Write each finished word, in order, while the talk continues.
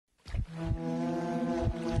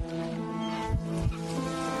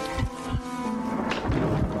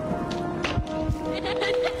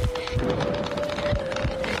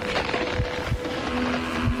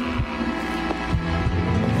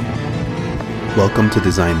Welcome to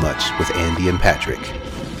Design Much with Andy and Patrick.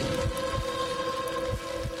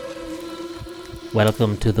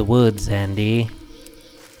 Welcome to the woods, Andy.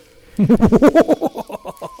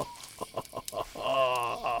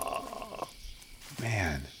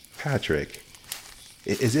 Man, Patrick,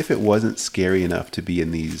 as if it wasn't scary enough to be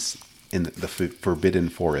in the forbidden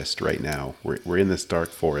forest right now. We're in this dark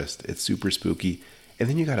forest. It's super spooky. And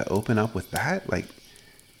then you got to open up with that? Like,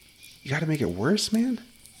 you got to make it worse, man?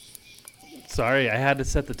 Sorry, I had to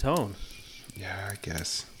set the tone. Yeah, I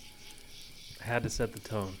guess. I had to set the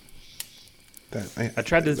tone. I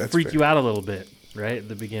tried to freak fair. you out a little bit, right, at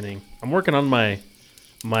the beginning. I'm working on my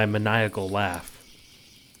maniacal laugh.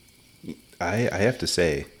 I have to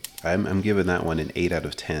say, I'm giving that one an 8 out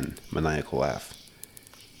of 10 maniacal laugh.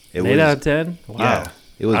 An 8 out of 10? Wow. Yeah,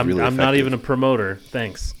 it was really I'm not effective. even a promoter.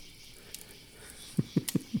 Thanks.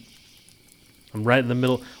 I'm right in the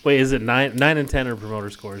middle. Wait, is it 9 and 10 are promoter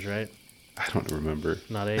scores, right? I don't remember.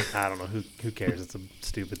 Not 8? I don't know. Who cares? It's a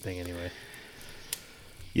stupid thing anyway.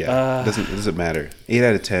 Yeah, it doesn't matter. 8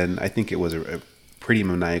 out of 10. I think it was a pretty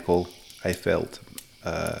maniacal. I felt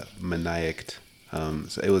maniaced.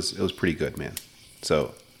 So it was pretty good, man.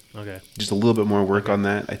 So Okay. just a little bit more work on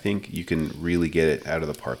that. I think you can really get it out of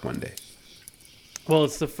the park one day. Well,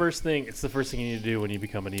 it's the first thing. It's the first thing you need to do when you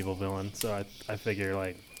become an evil villain. So I figure,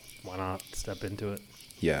 like, why not step into it?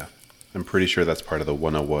 Yeah, I'm pretty sure that's part of the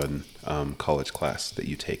 101 college class that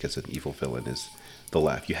you take as an evil villain is the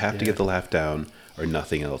laugh. You have to get the laugh down, or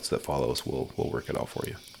nothing else that follows will work it all for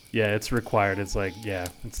you. Yeah, it's required. It's like,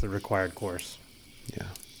 it's the required course. Yeah.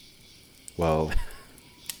 Well,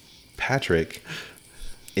 Patrick,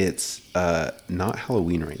 it's not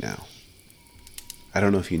Halloween right now. I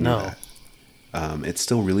don't know if you knew that. It's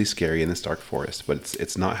still really scary in this dark forest, but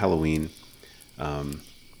it's not Halloween.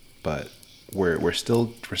 But we're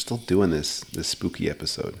still doing this spooky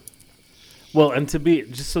episode. Well, and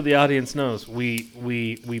just so the audience knows,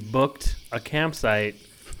 we booked a campsite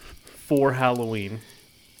for Halloween,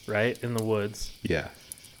 right, in the woods. Yeah.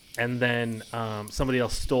 And then somebody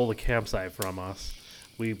else stole the campsite from us.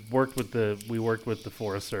 We worked with the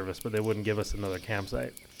Forest Service, but they wouldn't give us another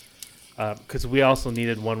campsite because we also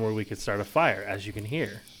needed one where we could start a fire. As you can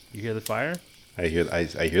hear, you hear the fire. I hear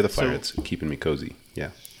the fire. So, it's keeping me cozy. Yeah.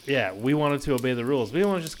 Yeah, we wanted to obey the rules. We didn't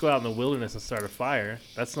want to just go out in the wilderness and start a fire.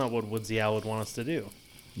 That's not what Woodsy Owl would want us to do.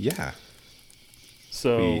 Yeah.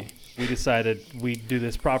 So we decided we'd do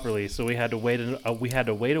this properly. So we had to wait. We had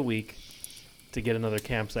to wait a week to get another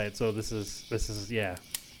campsite. So this is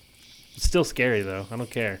It's still scary though. I don't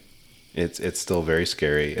care. It's still very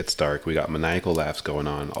scary. It's dark. We got maniacal laughs going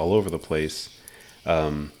on all over the place.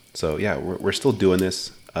 So yeah, we're still doing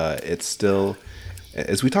this. It's still,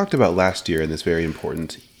 as we talked about last year in this very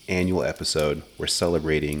important annual episode, we're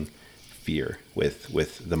celebrating fear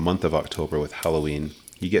with the month of October with Halloween.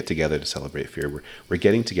 You get together to celebrate fear. We're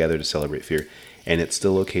getting together to celebrate fear, and it's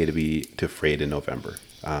still okay to be afraid in November.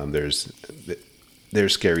 There's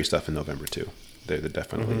scary stuff in November too. There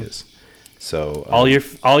definitely is. So all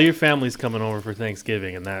your family's coming over for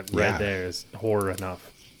Thanksgiving, and that right there is horror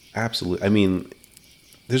enough. Absolutely. I mean,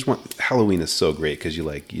 Halloween is so great because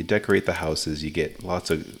you decorate the houses, you get lots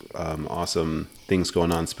of awesome things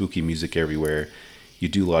going on, spooky music everywhere. You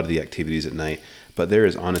do a lot of the activities at night, but there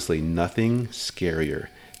is honestly nothing scarier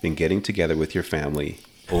than getting together with your family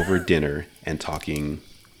over dinner and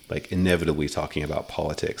inevitably talking about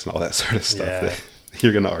politics and all that sort of stuff that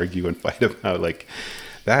you're going to argue and fight about. Like,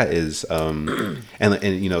 that is, and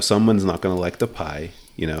someone's not going to like the pie,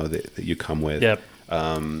 that you come with. Yep.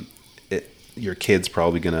 Your kid's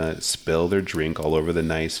probably going to spill their drink all over the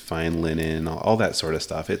nice fine linen, all that sort of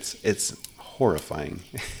stuff. It's horrifying.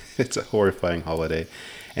 It's a horrifying holiday.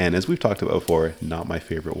 And as we've talked about before, not my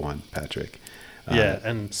favorite one, Patrick.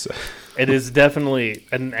 It is definitely,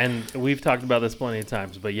 and we've talked about this plenty of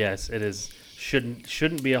times, but yes, it is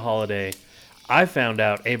shouldn't be a holiday. I found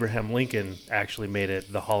out Abraham Lincoln actually made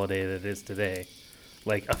it the holiday that it is today,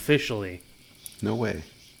 like officially. No way.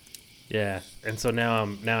 Yeah, and so now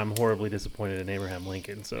I'm horribly disappointed in Abraham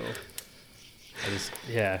Lincoln. So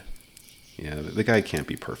Yeah, the guy can't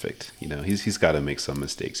be perfect. He's got to make some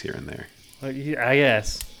mistakes here and there. I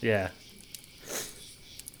guess. Yeah.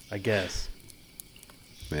 I guess.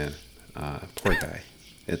 Man, poor guy.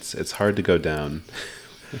 It's hard to go down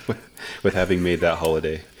with having made that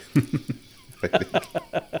holiday. I think.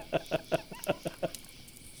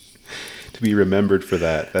 To be remembered for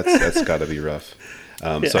that's got to be rough.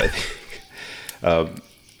 So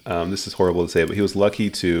This is horrible to say, but he was lucky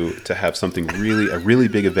to have something a really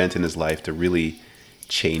big event in his life to really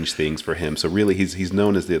change things for him. So really, he's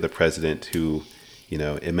known as the president who,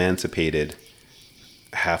 emancipated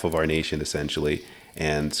half of our nation essentially,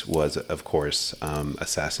 and was, of course,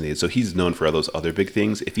 assassinated. So he's known for all those other big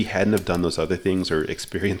things. If he hadn't have done those other things or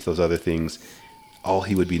experienced those other things, all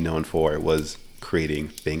he would be known for was creating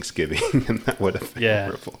Thanksgiving, and that would have been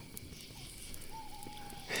horrible.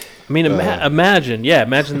 I mean, imagine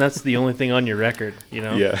that's the only thing on your record,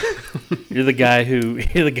 Yeah. You're the guy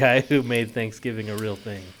who made Thanksgiving a real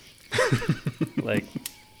thing. Like,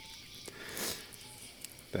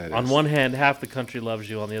 on one hand, half the country loves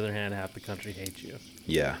you. On the other hand, half the country hates you.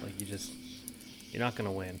 Yeah. Like, you're not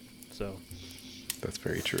gonna win. So that's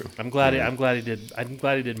very true. I'm glad he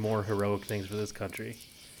did more heroic things for this country.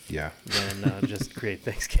 Yeah. Than just create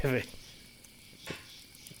Thanksgiving.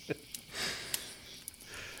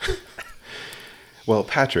 Well,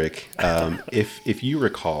 Patrick, if you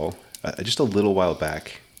recall, just a little while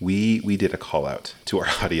back, we did a call out to our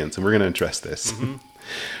audience, and we're going to address this. Mm-hmm.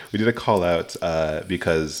 We did a call out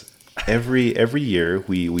because every year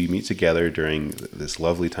we meet together during this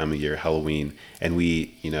lovely time of year, Halloween, and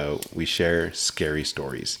we share scary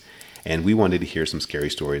stories, and we wanted to hear some scary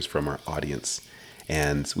stories from our audience,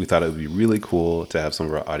 and we thought it would be really cool to have some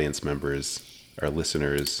of our audience members, our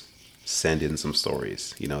listeners, send in some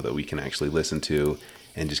stories, that we can actually listen to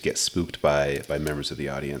and just get spooked by members of the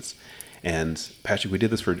audience. And Patrick, we did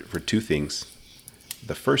this for two things.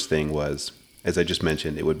 The first thing was, as I just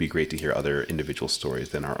mentioned, it would be great to hear other individual stories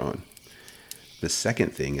than our own. The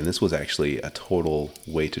second thing, and this was actually a total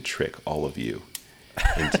way to trick all of you,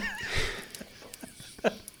 and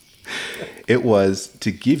it was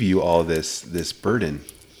to give you all this burden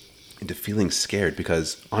into feeling scared,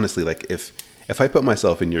 because honestly, like if I put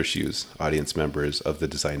myself in your shoes, audience members of the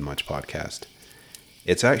Design Much podcast,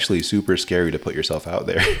 it's actually super scary to put yourself out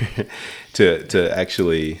there to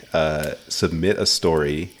actually submit a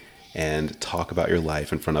story and talk about your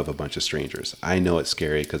life in front of a bunch of strangers. I know it's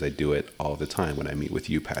scary because I do it all the time when I meet with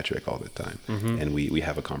you, Patrick, all the time. Mm-hmm. And we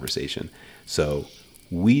have a conversation. So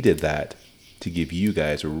we did that to give you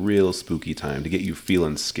guys a real spooky time, to get you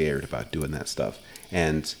feeling scared about doing that stuff.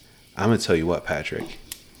 And I'm going to tell you what, Patrick,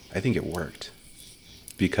 I think it worked.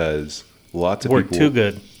 Because lots of people... Worked too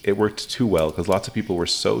good. It worked too well, because lots of people were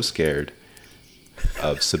so scared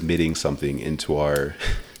of submitting something into our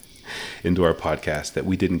podcast that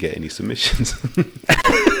we didn't get any submissions.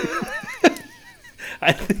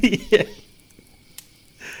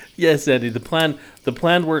 Yes, Andy. The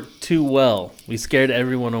plan worked too well. We scared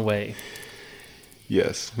everyone away.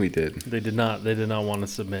 Yes, we did. They did not want to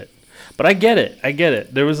submit. But I get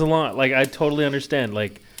it. There was a lot. Like, I totally understand.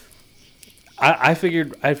 Like, I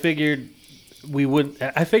figured it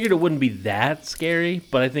wouldn't be that scary,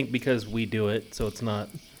 but I think because we do it, so it's not,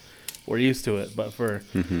 we're used to it. But for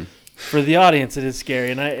the audience, it is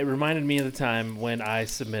scary. And it reminded me of the time when I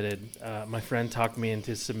submitted, my friend talked me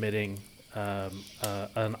into submitting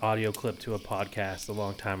an audio clip to a podcast a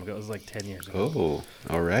long time ago. It was like 10 years ago. Oh,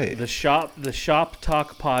 all right. The Shop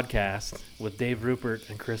Talk podcast with Dave Rupert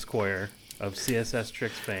and Chris Coyer of CSS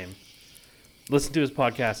Tricks fame. Listen to his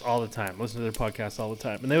podcast all the time. Listen to their podcast all the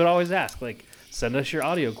time. And they would always ask, like, send us your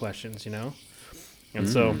audio questions, And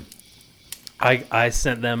so I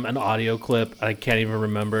sent them an audio clip. I can't even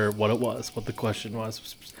remember what the question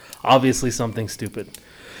was. Obviously something stupid.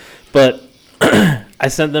 But I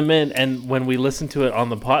sent them in, and when we listened to it on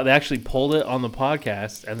the they actually pulled it on the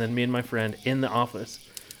podcast, and then me and my friend in the office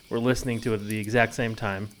were listening to it at the exact same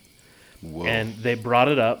time. Whoa. And they brought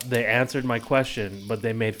it up. They answered my question, but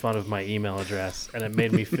they made fun of my email address, and it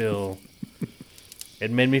made me feel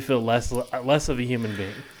less of a human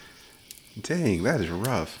being. Dang, that is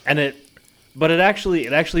rough. And it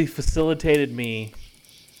actually facilitated me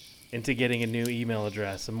into getting a new email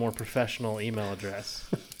address, a more professional email address.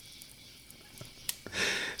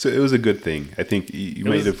 So it was a good thing. I think you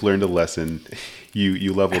might have learned a lesson.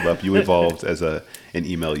 You leveled up. You evolved as an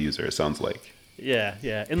email user, it sounds like.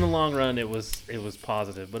 Yeah. In the long run, it was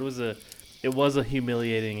positive, but it was a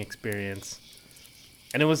humiliating experience,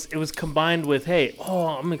 and it was combined with, hey,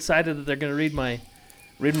 I'm excited that they're gonna read my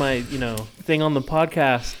thing on the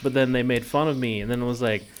podcast, but then they made fun of me, and then it was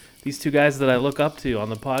like these two guys that I look up to on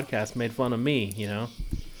the podcast made fun of me,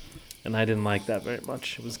 and I didn't like that very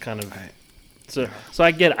much. It was kind of so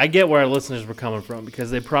I get where our listeners were coming from, because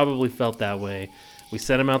they probably felt that way. We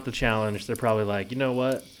sent them out the challenge. They're probably like, you know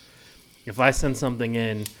what? If I send something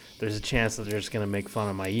in, there's a chance that they're just going to make fun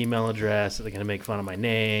of my email address, or they're going to make fun of my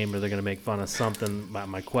name, or they're going to make fun of something about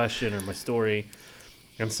my question or my story.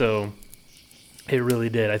 And so It really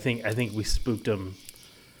did. I think we spooked them.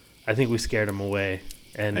 I think we scared them away,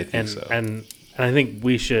 and I think so. and I think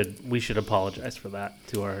we should apologize for that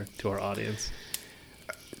to our audience.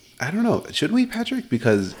 I don't know. Should we, Patrick?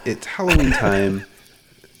 Because it's Halloween time.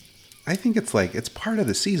 I think it's part of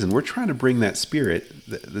the season. We're trying to bring that spirit,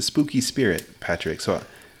 the spooky spirit, Patrick. So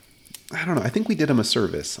I don't know. I think we did him a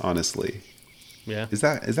service, honestly. Yeah. Is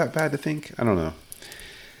that bad to think? I don't know.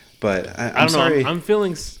 But I I'm don't sorry. know. I'm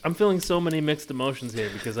feeling so many mixed emotions here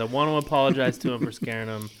because I want to apologize to them for scaring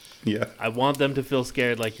them. Yeah. I want them to feel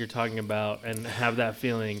scared like you're talking about and have that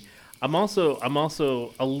feeling. I'm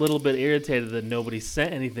also a little bit irritated that nobody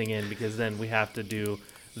sent anything in because then we have to do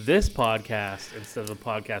this podcast instead of a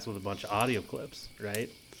podcast with a bunch of audio clips, right?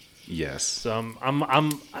 Yes. So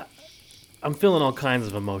I'm feeling all kinds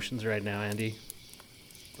of emotions right now, Andy.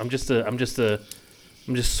 I'm just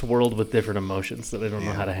swirled with different emotions that I don't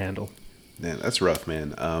know how to handle. Man, that's rough,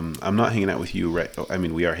 man. I'm not hanging out with you, right? I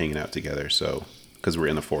mean, we are hanging out together, so because we're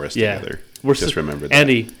in the forest together. Remember that,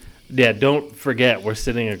 Andy. Yeah, don't forget we're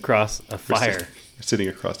sitting across a fire. We're sitting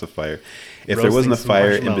across the fire. If Roasting there wasn't a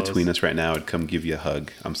fire in marshmallows. between us right now, I'd come give you a hug.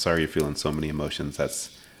 I'm sorry you're feeling so many emotions. That's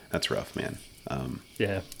rough, man.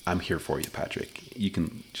 Yeah. I'm here for you, Patrick. You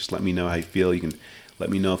can just let me know how you feel. You can let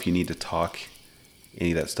me know if you need to talk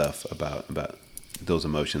any of that stuff about those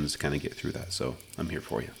emotions to kind of get through that. So I'm here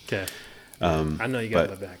for you. Okay. I know you got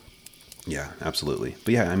my back. Yeah, absolutely.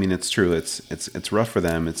 But yeah, I mean, it's true. It's rough for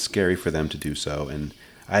them. It's scary for them to do so, and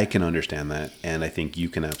I can understand that, and I think you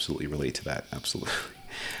can absolutely relate to that. Absolutely.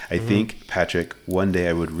 I think, Patrick, one day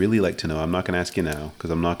I would really like to know. I'm not going to ask you now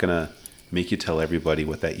because I'm not going to make you tell everybody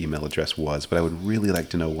what that email address was, but I would really like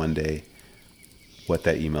to know one day what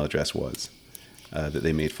that email address was that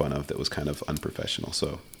they made fun of that was kind of unprofessional.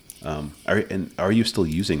 So, are you still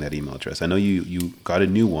using that email address? I know you got a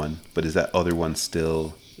new one, but is that other one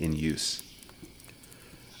still in use?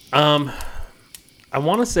 I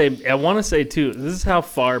want to say too. This is how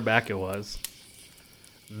far back it was.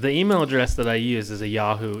 The email address that I use is a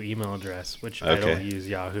Yahoo email address, which I don't use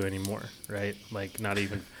Yahoo anymore. Right? Like I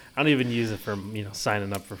don't even use it for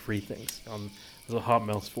signing up for free things. That's what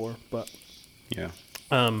Hotmail's for. But yeah.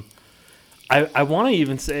 I want to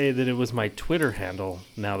even say that it was my Twitter handle.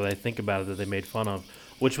 Now that I think about it, that they made fun of,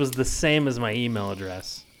 which was the same as my email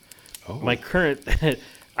address. Oh. My current,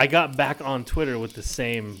 I got back on Twitter with the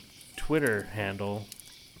same Twitter handle,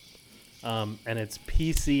 and it's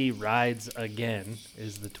PC Rides Again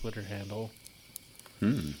is the Twitter handle.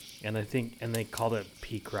 And they called it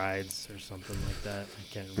Peak Rides or something like that.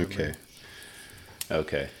 I can't remember.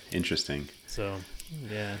 Okay. Interesting. So,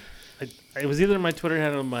 yeah. It was either my Twitter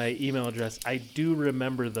handle or my email address. I do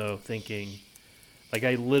remember, though,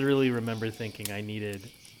 I literally remember thinking I needed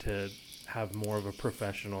to have more of a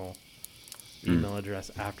professional email address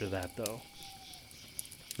after that, though.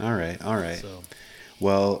 All right. So,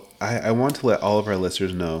 Well, I want to let all of our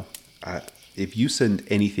listeners know, if you send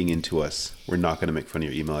anything in to us, we're not going to make fun of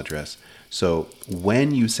your email address. So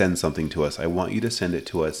when you send something to us, I want you to send it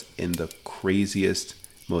to us in the craziest,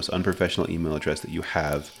 most unprofessional email address that you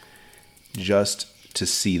have, just to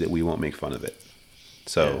see that we won't make fun of it.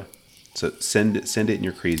 So send it in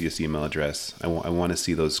your craziest email address. I want to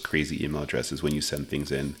see those crazy email addresses when you send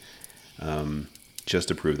things in, just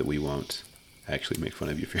to prove that we won't actually make fun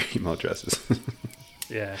of you for your email addresses.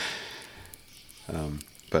 yeah.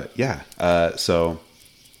 But yeah, so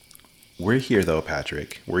we're here though,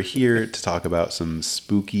 Patrick. We're here to talk about some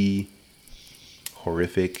spooky,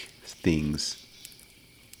 horrific things.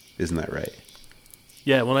 Isn't that right?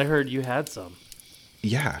 Yeah, when I heard you had some.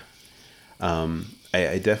 Yeah.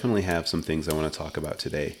 I definitely have some things I want to talk about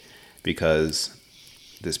today because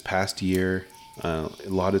this past year, a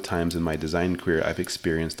lot of times in my design career, I've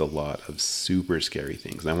experienced a lot of super scary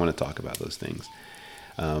things. And I want to talk about those things.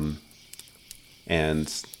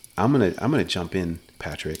 And I'm gonna jump in,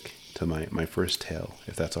 Patrick, to my first tale,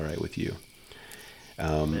 if that's all right with you.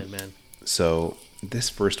 Man. So this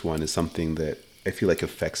first one is something that I feel like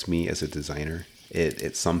affects me as a designer.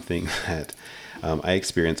 It's something that I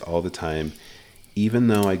experience all the time. Even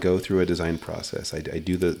though I go through a design process, I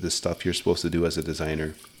do the stuff you're supposed to do as a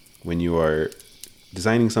designer. When you are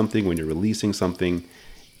designing something, when you're releasing something,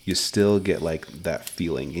 you still get like that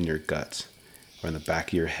feeling in your gut or in the back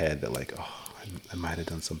of your head that like, oh, I might have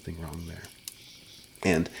done something wrong there.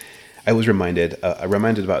 And I was reminded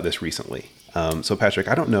about this recently. So Patrick,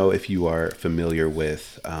 I don't know if you are familiar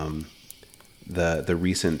with the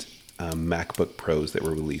recent MacBook Pros that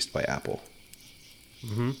were released by Apple.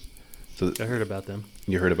 Mm-hmm. So I heard about them.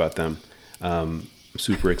 You heard about them. I'm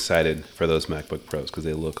super excited for those MacBook Pros because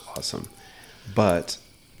they look awesome. But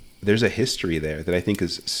there's a history there that I think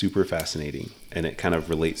is super fascinating, and it kind of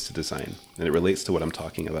relates to design, and it relates to what I'm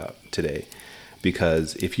talking about today.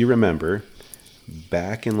 Because if you remember,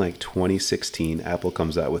 back in like 2016, Apple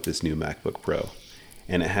comes out with this new MacBook Pro,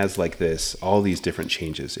 and it has like this, all these different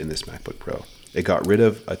changes in this MacBook Pro. It got rid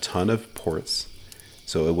of a ton of ports.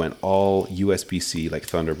 So it went all USB-C, like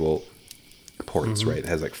Thunderbolt ports, right? It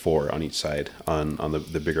has like 4 on each side on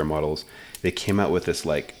the bigger models. They came out with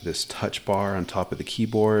this touch bar on top of the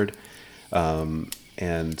keyboard.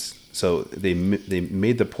 And so they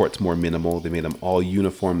made the ports more minimal. They made them all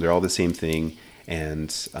uniform. They're all the same thing. And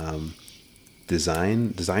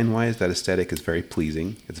design-wise, that aesthetic is very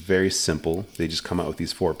pleasing. It's very simple. They just come out with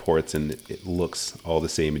these 4 ports, and it looks all the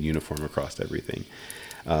same and uniform across everything.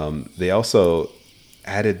 They also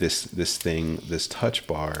added this touch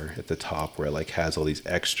bar at the top where it like has all these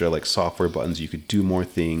extra like software buttons. You could do more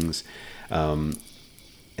things, and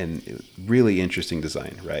really interesting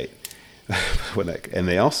design, right? And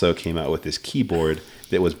they also came out with this keyboard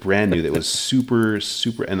that was brand new, that was super,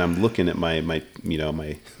 and I'm looking at my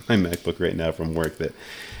MacBook right now from work that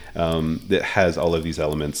has all of these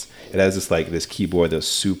elements. It has this keyboard that's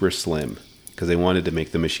super slim because they wanted to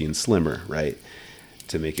make the machine slimmer, right?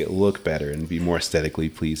 To make it look better and be more aesthetically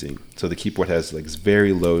pleasing. So the keyboard has like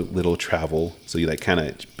very little travel, so you like kind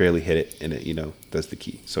of barely hit it, and it does the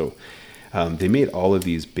key. So they made all of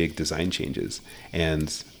these big design changes,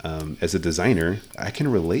 and as a designer, I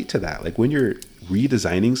can relate to that. Like when you're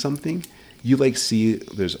redesigning something, you like see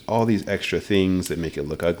there's all these extra things that make it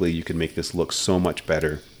look ugly. You can make this look so much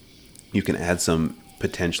better. You can add some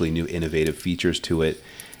potentially new innovative features to it.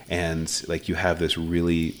 And like you have this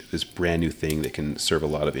brand new thing that can serve a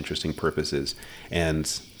lot of interesting purposes.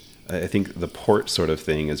 And I think the port sort of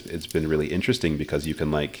thing it's been really interesting because you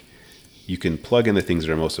can plug in the things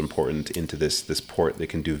that are most important into this port. They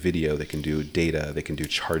can do video, they can do data, they can do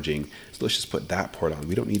charging. So let's just put that port on.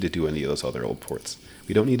 We don't need to do any of those other old ports.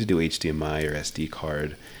 We don't need to do HDMI or SD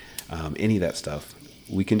card, any of that stuff.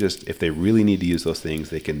 We can just, if they really need to use those things,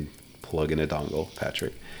 they can plug in a dongle,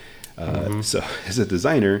 Patrick. So as a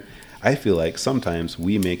designer, I feel like sometimes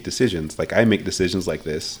we make decisions. Like I make decisions like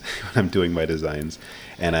this when I'm doing my designs,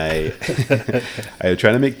 and I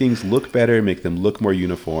try to make things look better, make them look more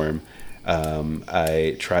uniform.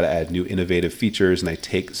 I try to add new innovative features, and I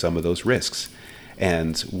take some of those risks.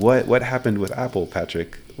 And what happened with Apple,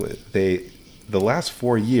 Patrick? The last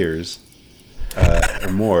 4 years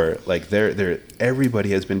or more, like everybody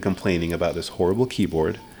has been complaining about this horrible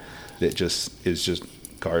keyboard that is just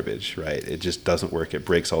garbage, right? It just doesn't work. It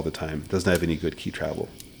breaks all the time. It doesn't have any good key travel.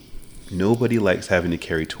 Nobody likes having to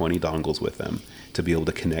carry 20 dongles with them to be able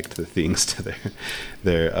to connect the things to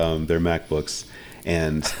their MacBooks,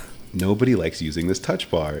 and nobody likes using this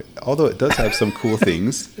touch bar. Although it does have some cool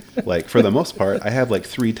things. Like for the most part, I have like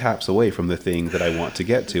 3 taps away from the thing that I want to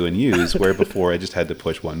get to and use, where before I just had to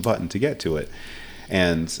push one button to get to it.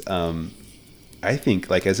 And I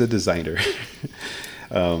think like as a designer,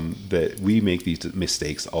 that we make these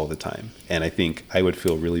mistakes all the time. And I think I would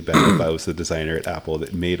feel really bad if I was the designer at Apple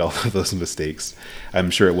that made all of those mistakes.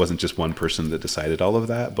 I'm sure it wasn't just one person that decided all of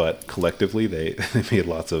that, but collectively they made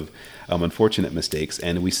lots of unfortunate mistakes.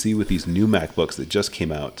 And we see with these new MacBooks that just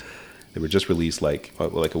came out, they were just released like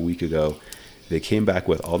a week ago, they came back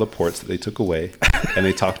with all the ports that they took away, and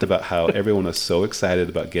they talked about how everyone was so excited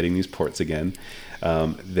about getting these ports again.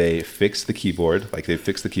 They fixed the keyboard, like they've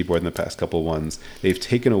fixed the keyboard in the past couple ones. They've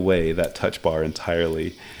taken away that touch bar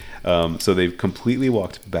entirely. So they've completely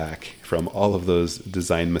walked back from all of those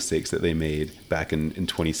design mistakes that they made back in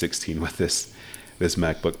 2016 with this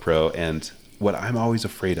MacBook Pro. And what I'm always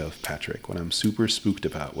afraid of, Patrick, what I'm super spooked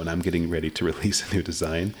about when I'm getting ready to release a new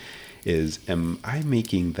design is, am I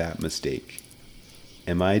making that mistake?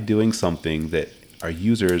 Am I doing something that our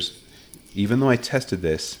users, even though I tested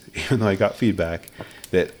this, even though I got feedback,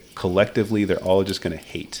 that collectively they're all just going to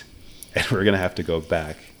hate, and we're going to have to go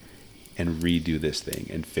back and redo this thing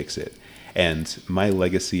and fix it? And my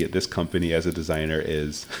legacy at this company as a designer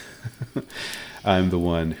is I'm the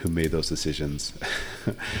one who made those decisions.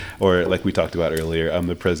 Or like we talked about earlier, I'm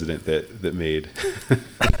the president that made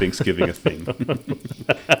Thanksgiving a thing.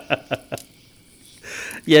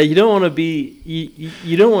 Yeah, you don't want to be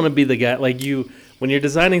you don't want to be the guy like you when you're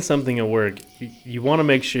designing something at work. You want to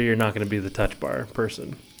make sure you're not going to be the touch bar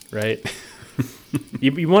person, right?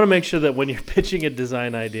 you want to make sure that when you're pitching a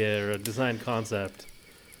design idea or a design concept,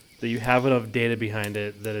 that you have enough data behind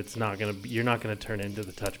it that you're not going to turn into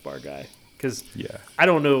the touch bar guy. Because I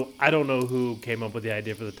don't know who came up with the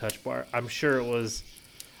idea for the touch bar. I'm sure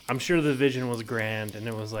the vision was grand, and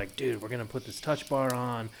it was like, dude, we're going to put this touch bar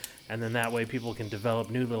on, and then that way people can develop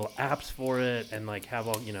new little apps for it and like have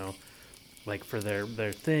all, you know, like for their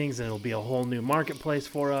things, and it'll be a whole new marketplace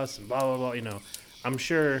for us and blah blah blah, you know. I'm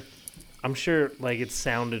sure like it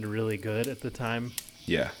sounded really good at the time.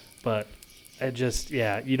 Yeah. But it just,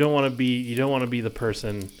 yeah, you don't want to be the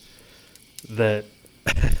person that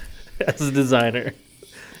as a designer,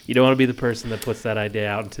 you don't want to be the person that puts that idea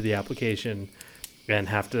out into the application and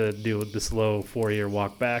have to do the slow 4-year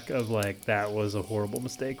walk back of like, that was a horrible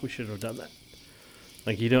mistake. We shouldn't have done that.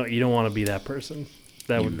 Like you don't want to be that person.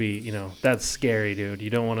 That would be, you know, that's scary, dude. You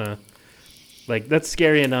don't want to, like, that's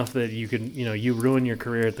scary enough that you can, you know, you ruin your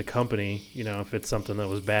career at the company, you know, if it's something that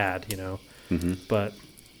was bad, you know. Mm-hmm. But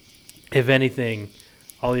if anything,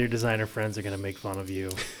 all your designer friends are going to make fun of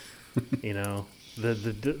you. You know,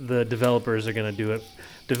 the developers are going to do it.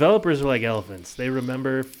 Developers are like elephants. They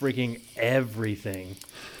remember freaking everything.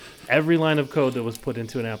 Every line of code that was put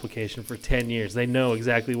into an application for 10 years. They know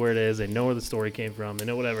exactly where it is. They know where the story came from. They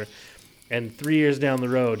know whatever. And 3 years down the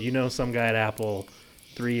road, you know, some guy at Apple,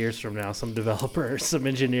 3 years from now, some developer, some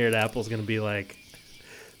engineer at Apple is going to be like,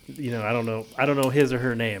 you know, I don't know his or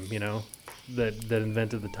her name, you know, that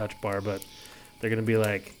invented the touch bar, but they're going to be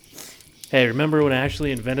like, hey, remember when I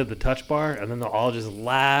actually invented the touch bar? And then they'll all just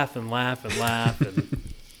laugh and laugh and laugh. And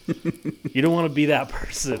you don't want to be that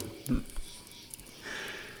person.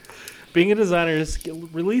 Being a designer is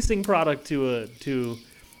releasing product to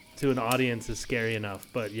an audience is scary enough,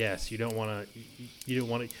 but yes, you want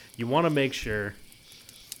to make sure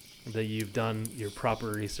that you've done your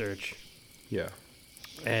proper research. Yeah.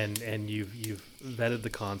 And you've vetted the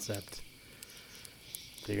concept.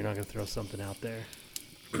 That you're not going to throw something out there.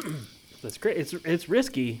 That's great. It's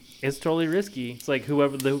risky. It's totally risky. It's like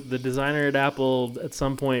whoever the designer at Apple at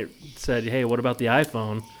some point said, "Hey, what about the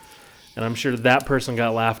iPhone?" And I'm sure that person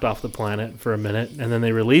got laughed off the planet for a minute, and then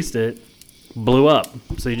they released it, blew up.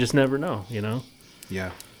 So you just never know, you know?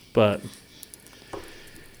 Yeah. But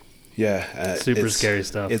yeah, super scary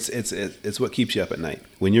stuff. It's what keeps you up at night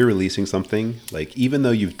when you're releasing something. Like, even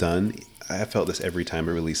though I felt this every time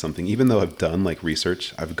I release something. Even though I've done like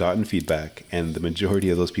research, I've gotten feedback, and the majority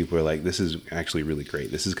of those people are like, "This is actually really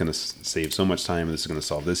great. This is going to save so much time. This is going to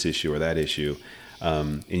solve this issue or that issue."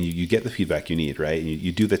 And you get the feedback you need, right?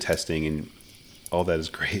 You do the testing, and all that is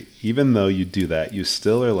great. Even though you do that, you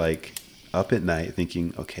still are like up at night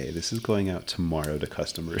thinking, "Okay, this is going out tomorrow to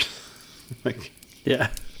customers." Like,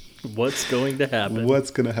 yeah, what's going to happen?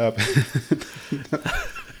 What's going to happen?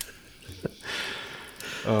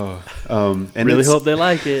 And really hope they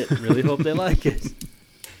like it. Really hope they like it.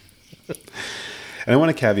 And I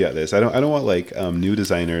want to caveat this. I don't want like new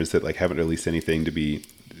designers that like haven't released anything to be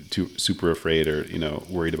too super afraid or, you know,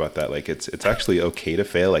 worried about that. Like it's actually okay to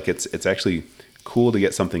fail. Like it's actually cool to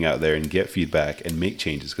get something out there and get feedback and make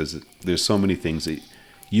changes, because there's so many things that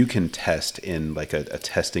you can test in like a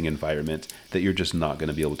testing environment that you're just not going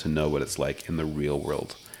to be able to know what it's like in the real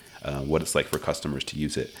world, what it's like for customers to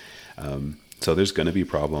use it. So there's going to be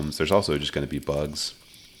problems. There's also just going to be bugs,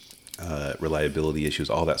 reliability issues,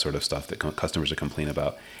 all that sort of stuff that customers are complaining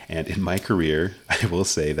about. And in my career, I will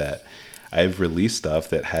say that I've released stuff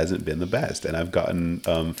that hasn't been the best, and I've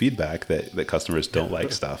gotten feedback that customers don't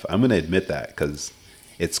like stuff. I'm going to admit that, because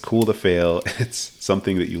it's cool to fail. It's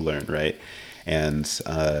something that you learn, right? And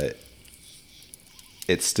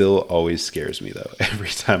it still always scares me, though.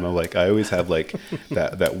 Every time I always have like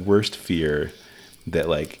that worst fear that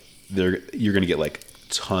like you're going to get like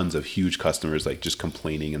tons of huge customers like just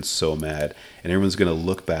complaining and so mad, and everyone's going to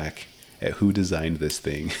look back at who designed this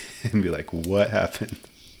thing and be like, what happened?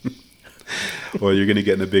 Or you're going to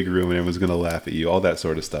get in a big room and everyone's going to laugh at you. All that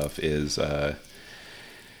sort of stuff is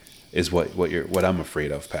what I'm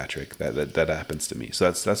afraid of, Patrick. That happens to me. So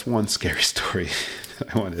that's one scary story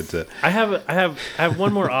I wanted to. I have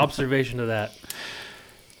one more observation to that.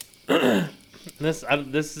 I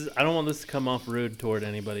don't want this to come off rude toward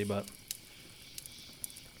anybody, but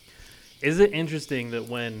is it interesting that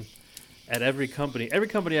when at every company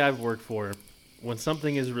I've worked for, when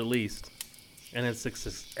something is released and it's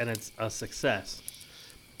a success,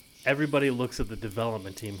 everybody looks at the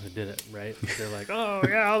development team who did it, right? They're like, "Oh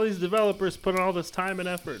yeah, all these developers put in all this time and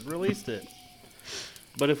effort, released it."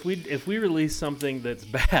 But if we release something that's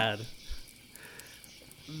bad,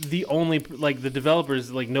 the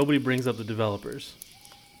developers, like, nobody brings up the developers.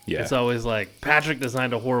 Yeah. It's always like, Patrick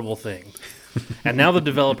designed a horrible thing, and now the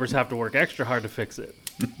developers have to work extra hard to fix it.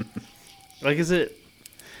 Like, has that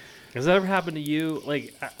ever happened to you?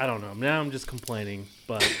 Like, I don't know. Now I'm just complaining,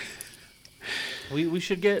 but we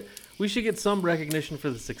should get some recognition for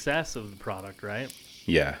the success of the product, right?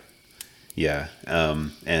 Yeah.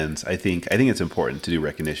 And I think it's important to do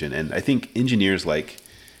recognition, and I think engineers like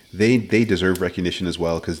they deserve recognition as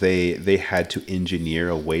well, because they had to engineer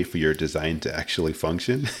a way for your design to actually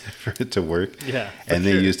function, for it to work. Yeah, and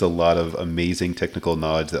they sure. used a lot of amazing technical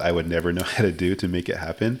knowledge that I would never know how to do to make it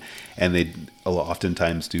happen, and they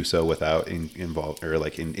oftentimes do so without involve or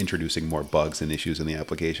like in introducing more bugs and issues in the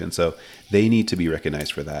application. So they need to be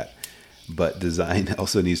recognized for that. But design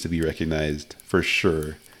also needs to be recognized for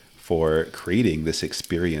sure for creating this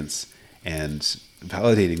experience and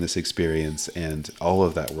validating this experience and all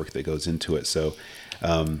of that work that goes into it. So,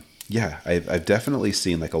 yeah, I've definitely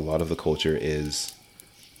seen like a lot of the culture is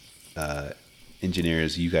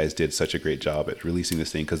engineers. You guys did such a great job at releasing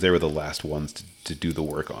this thing, because they were the last ones to do the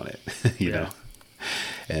work on it, you know.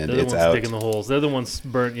 And they're the it's ones out. digging the holes. They're the ones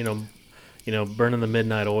burning the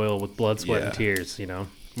midnight oil with blood, sweat, and tears. You know,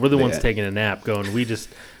 we're the ones taking a nap, going,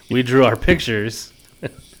 we drew our pictures.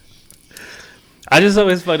 I just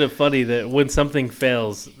always find it funny that when something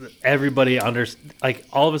fails, everybody like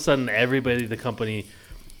all of a sudden everybody in the company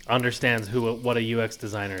understands what a UX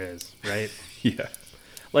designer is, right? Yeah.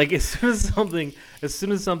 Like as soon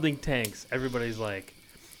as something tanks, everybody's like,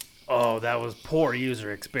 "Oh, that was poor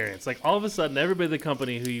user experience." Like all of a sudden, everybody in the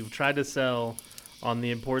company who you've tried to sell on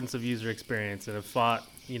the importance of user experience and have fought,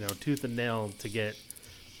 tooth and nail to get,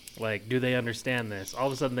 like, do they understand this? All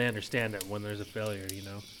of a sudden, they understand it when there's a failure,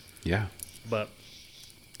 Yeah. But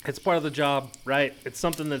it's part of the job, right? It's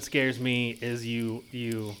something that scares me is if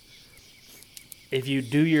you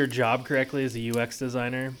do your job correctly as a UX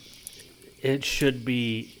designer, it should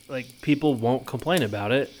be like people won't complain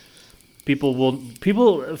about it. People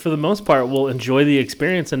for the most part will enjoy the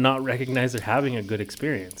experience and not recognize they're having a good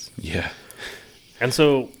experience. Yeah. And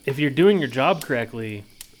so if you're doing your job correctly,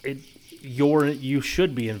 you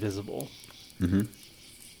should be invisible. Mm-hmm.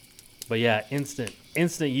 But yeah, instant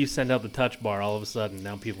you send out the touch bar, all of a sudden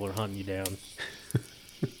now people are hunting you down.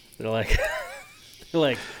 They're like,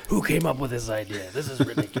 who came up with this idea? This is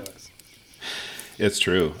ridiculous. It's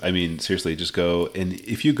true. I mean, seriously, just go, and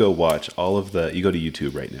if you go watch you go to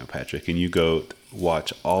YouTube right now, Patrick, and you go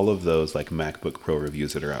watch all of those like MacBook Pro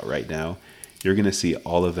reviews that are out right now, you're going to see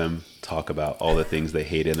all of them talk about all the things they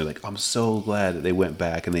hated. And they're like, I'm so glad that they went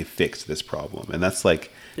back and they fixed this problem. And that's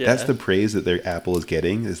like, that's the praise that their Apple is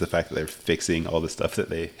getting, is the fact that they're fixing all the stuff that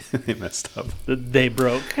they messed up. That they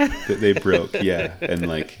broke. That they broke, yeah. And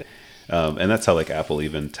like, and that's how like Apple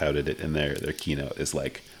even touted it in their keynote, is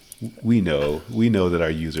like, we know that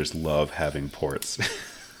our users love having ports.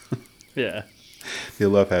 Yeah. They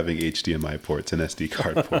love having HDMI ports and SD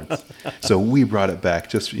card ports. So we brought it back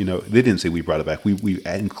just, they didn't say we brought it back. We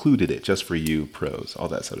included it just for you pros, all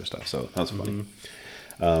that sort of stuff. So that was funny.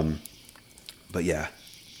 Mm-hmm. But yeah,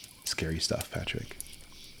 scary stuff, Patrick.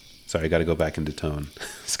 Sorry, I got to go back into tone.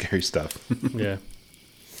 Scary stuff. Yeah.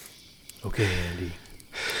 Okay, Andy.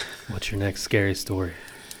 What's your next scary story?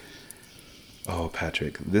 Oh,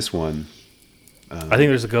 Patrick, this one. I think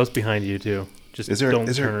there's a ghost behind you too. Just don't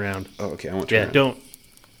turn around. Oh, okay. I won't turn around.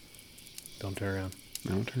 Don't turn around.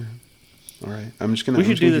 I won't turn around. All right. I'm just gonna. We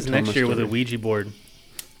should do this next year with a Ouija board.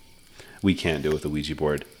 We can't do it with a Ouija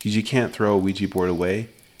board, because you can't throw a Ouija board away.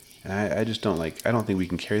 And I just don't like. I don't think we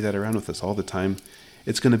can carry that around with us all the time.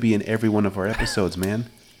 It's going to be in every one of our episodes, man.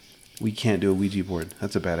 We can't do a Ouija board.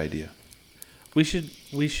 That's a bad idea. We should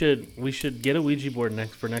get a Ouija board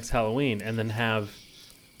for next Halloween, and then have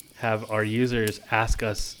our users ask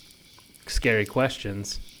us scary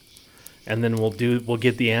questions, and then we'll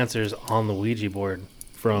get the answers on the Ouija board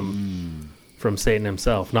from Satan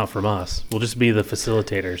himself, not from us. We'll just be the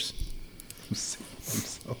facilitators.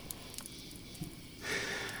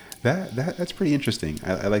 That's pretty interesting.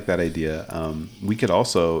 I like that idea. We could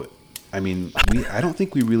also, I don't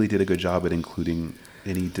think we really did a good job at including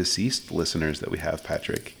any deceased listeners that we have,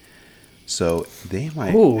 Patrick. So they might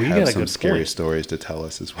have some scary stories to tell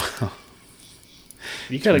us as well.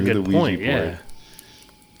 You got a good point, yeah.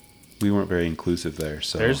 We weren't very inclusive there,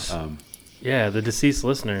 so the deceased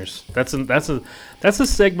listeners. That's a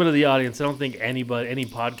segment of the audience I don't think any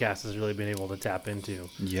podcast has really been able to tap into.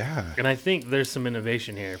 Yeah. And I think there's some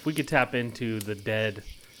innovation here. If we could tap into the dead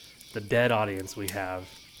audience we have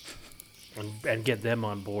and get them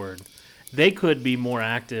on board, they could be more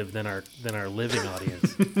active than our living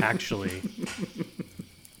audience, actually.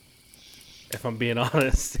 If I'm being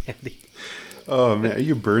honest, Andy. Oh man, are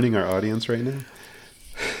you burning our audience right now?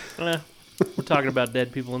 We're talking about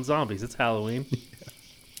dead people and zombies. It's Halloween.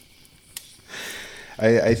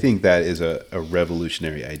 I think that is a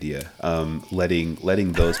revolutionary idea.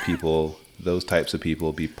 Letting those people, those types of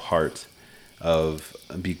people, be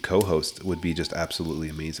co-hosts would be just absolutely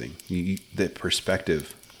amazing. The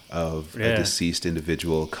perspective of Yeah. a deceased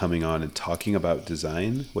individual coming on and talking about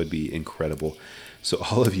design would be incredible. So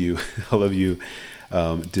all of you,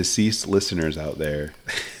 deceased listeners out there,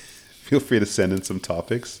 feel free to send in some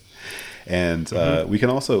topics, and we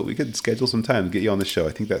could schedule some time to get you on the show.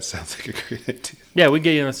 I think that sounds like a great idea. Yeah, we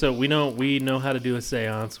get you. So we know how to do a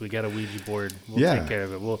seance. We got a Ouija board. We'll take care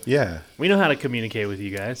of it. We know how to communicate with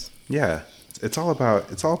you guys. Yeah. It's all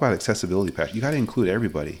about accessibility, Patrick. You got to include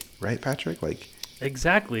everybody, right, Patrick? Like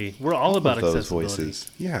exactly. We're all about those accessibility.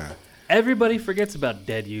 voices. Yeah. Everybody forgets about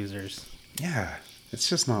dead users. Yeah. It's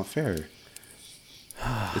just not fair.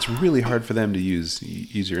 It's really hard for them to use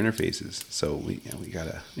your interfaces. So we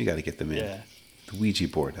gotta get them in. Yeah. The Ouija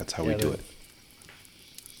board. That's how we do it.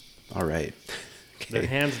 All right. Okay. Their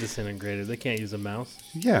hands disintegrated. They can't use a mouse.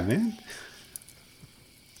 Yeah, man.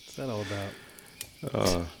 What's that all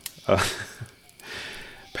about?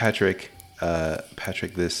 Patrick,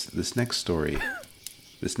 this next story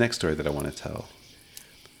that I want to tell,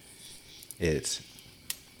 it's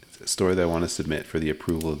a story that I want to submit for the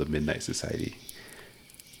approval of the Midnight Society.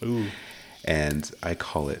 Ooh. And I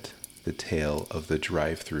call it The Tale of the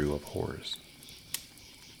Drive-Thru of Horrors.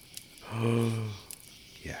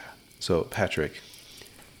 Yeah. So, Patrick,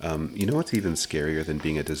 you know what's even scarier than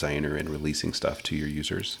being a designer and releasing stuff to your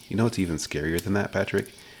users? You know what's even scarier than that, Patrick?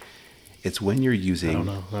 It's when you're using...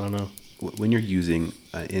 I don't know. When you're using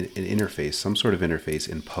an interface, some sort of interface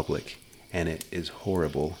in public, and it is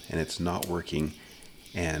horrible, and it's not working,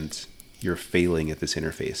 and you're failing at this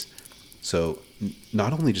interface. So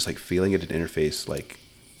not only just like failing at an interface, like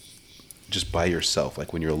just by yourself,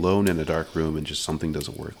 like when you're alone in a dark room and just something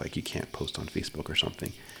doesn't work, like you can't post on Facebook or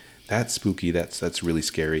something. That's spooky. That's really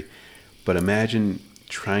scary. But imagine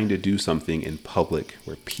trying to do something in public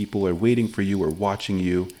where people are waiting for you or watching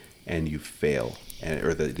you, and you fail,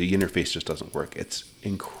 or the interface just doesn't work. It's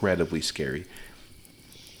incredibly scary.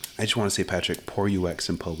 I just want to say, Patrick, poor UX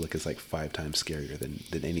in public is like 5 times scarier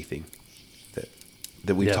than anything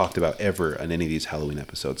that we've talked about ever on any of these Halloween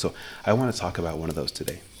episodes. So I want to talk about one of those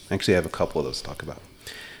today. Actually, I have a couple of those to talk about.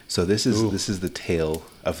 So this is the tale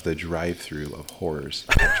of the drive-thru of horrors,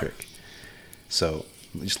 Patrick. So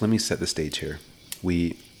just let me set the stage here.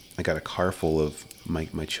 I got a car full of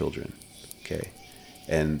my children, okay,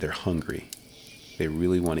 and they're hungry. They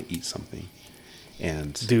really want to eat something,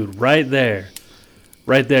 and dude, right there,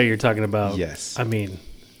 you're talking about. Yes. I mean,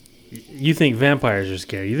 you think vampires are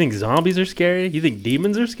scary? You think zombies are scary? You think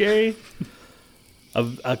demons are scary?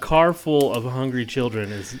 A car full of hungry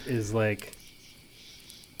children is like,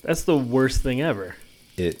 that's the worst thing ever.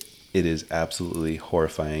 It is absolutely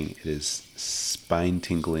horrifying. It is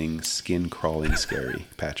spine-tingling, skin-crawling scary,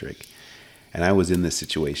 Patrick. And I was in this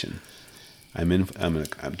situation. I'm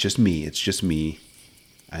just me. It's just me.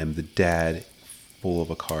 I'm the dad full of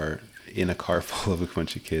a car full of a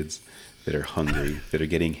bunch of kids that are hungry, that are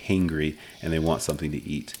getting hangry, and they want something to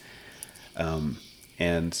eat.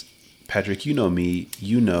 And Patrick, you know me.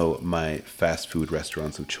 You know my fast food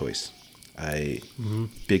restaurants of choice.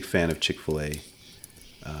 Big fan of Chick-fil-A.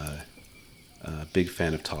 Big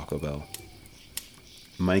fan of Taco Bell.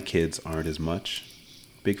 My kids aren't as much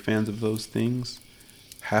big fans of those things.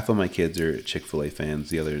 Half of my kids are Chick-fil-A fans.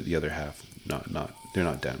 The other half not. They're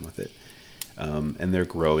not down with it. And they're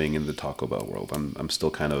growing in the Taco Bell world. I'm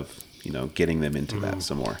still kind of getting them into that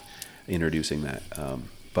some more, introducing that.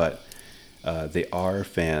 But they are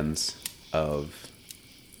fans of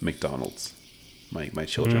McDonald's. My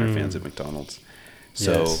children are fans of McDonald's.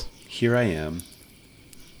 So here I am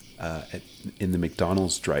in the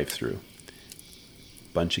McDonald's drive-thru.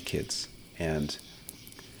 Bunch of kids, and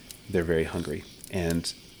they're very hungry.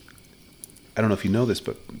 And I don't know if you know this,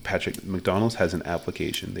 but Patrick, McDonald's has an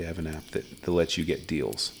application. They have an app that lets you get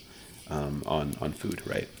deals on food,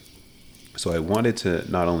 right? So I wanted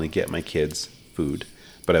to not only get my kids food,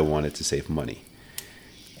 but I wanted to save money.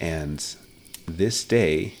 And this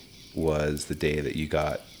day was the day that you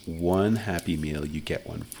got one Happy Meal, you get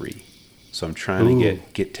one free. So I'm trying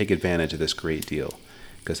to take advantage of this great deal,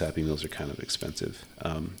 because Happy Meals are kind of expensive.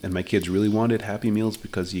 And my kids really wanted Happy Meals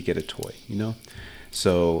because you get a toy,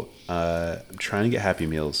 So I'm trying to get Happy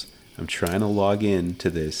Meals. I'm trying to log in to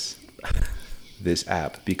this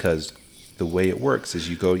app, because the way it works is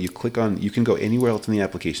you can go anywhere else in the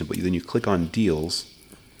application, but then you click on deals.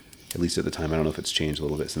 At least at the time, I don't know if it's changed a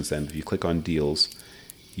little bit since then. If you click on deals,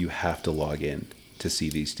 you have to log in to see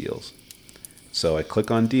these deals. So I click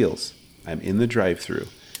on deals. I'm in the drive-thru.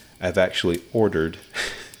 I've actually ordered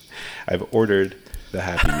the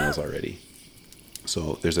Happy Meals already.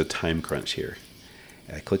 So there's a time crunch here.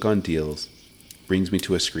 And I click on deals, brings me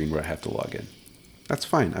to a screen where I have to log in. That's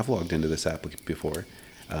fine. I've logged into this app before.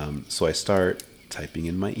 So I start typing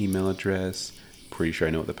in my email address. Pretty sure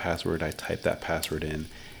I know what the password. I type that password in,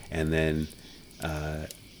 and then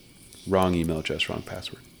wrong email address, wrong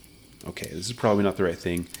password. Okay, this is probably not the right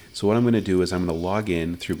thing. So what I'm going to do is I'm going to log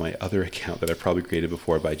in through my other account that I probably created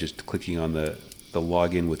before by just clicking on the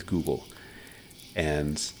login with Google.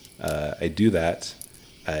 And I do that.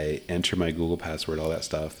 I enter my Google password, all that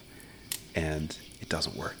stuff, and it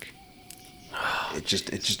doesn't work. It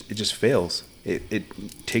just fails.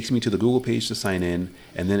 It takes me to the Google page to sign in,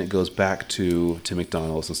 and then it goes back to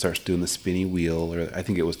McDonald's and starts doing the spinny wheel, or I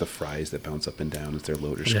think it was the fries that bounce up and down as their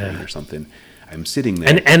loader screen or something. I'm sitting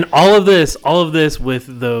there, and all of this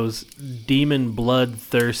with those demon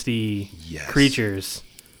bloodthirsty creatures.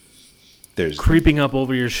 There's creeping up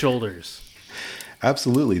over your shoulders.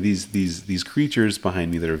 Absolutely, these creatures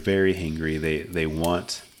behind me that are very hangry. They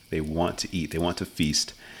want to eat. They want to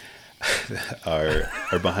feast. are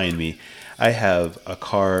behind me. I have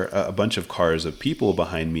a bunch of cars of people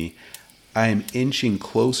behind me. I'm inching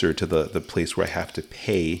closer to the place where I have to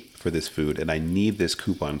pay for this food, and I need this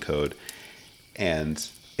coupon code, and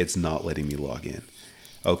it's not letting me log in.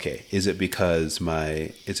 Okay, is it because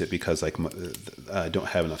I don't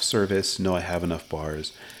have enough service? No, I have enough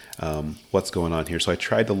bars. What's going on here? So I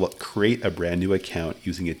tried to create a brand new account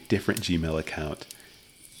using a different Gmail account.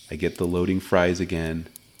 I get the loading fries again.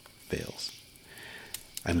 Fails.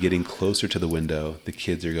 I'm getting closer to the window. The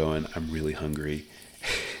kids are going, I'm really hungry.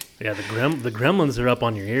 Yeah, the gremlins are up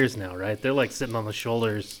on your ears now, right? They're like sitting on the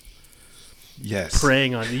shoulders. Yes.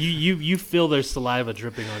 Preying on you. You feel their saliva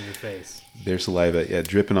dripping on your face. Their saliva,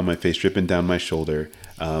 dripping on my face, dripping down my shoulder.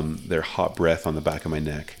 Their hot breath on the back of my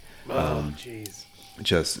neck. Oh, jeez.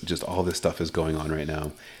 Just all this stuff is going on right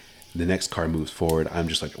now. The next car moves forward. I'm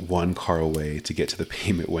just like one car away to get to the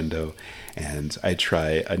payment window. And I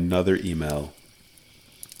try another email,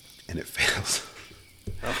 and it fails.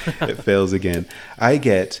 It fails again. I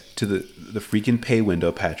get to the freaking pay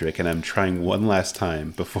window, Patrick, and I'm trying one last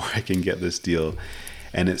time before I can get this deal,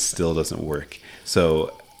 and it still doesn't work.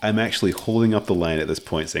 So I'm actually holding up the line at this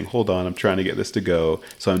point, saying, hold on, I'm trying to get this to go.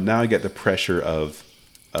 So now I get the pressure of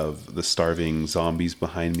the starving zombies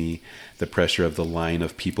behind me, the pressure of the line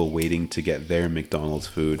of people waiting to get their McDonald's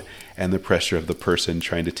food, and the pressure of the person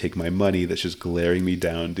trying to take my money that's just glaring me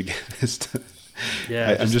down to get this.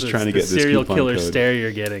 Yeah, I'm just trying to get this serial coupon killer code. stare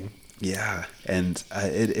you're getting. Yeah, and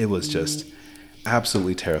it was just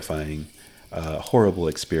absolutely terrifying, horrible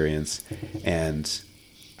experience, and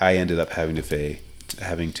I ended up having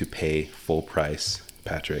to pay full price,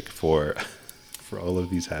 Patrick, for all of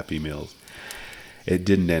these Happy Meals. It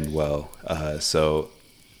didn't end well. So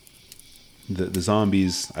the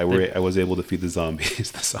zombies, I was able to feed the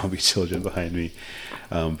zombies, the zombie children behind me,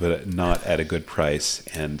 but not at a good price.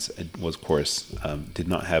 And it was, of course, did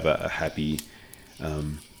not have a happy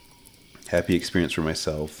experience for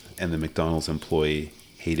myself. And the McDonald's employee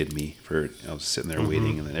hated me I was sitting there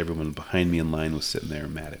waiting, and then everyone behind me in line was sitting there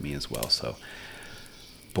mad at me as well. So,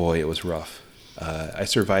 boy, it was rough. I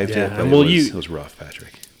survived it, but it was rough,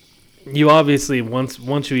 Patrick. You obviously, once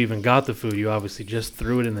you even got the food, you obviously just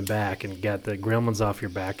threw it in the back and got the gremlins off your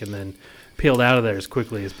back, and then peeled out of there as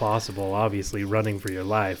quickly as possible, obviously running for your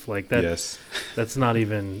life. Like that. Yes. That's not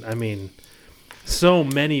even, I mean, so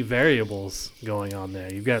many variables going on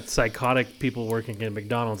there. You've got psychotic people working at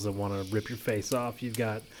McDonald's that want to rip your face off. You've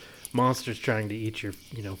got monsters trying to eat your,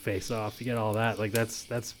 face off. You get all that. Like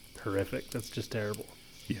that's horrific. That's just terrible.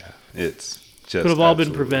 Yeah, it's just could have all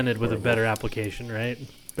been prevented with a better application, right?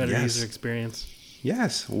 Better user experience.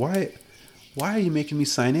 Yes. Why are you making me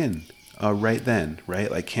sign in right then, right?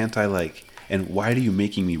 Like, can't I and why are you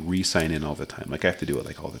making me re-sign in all the time? Like, I have to do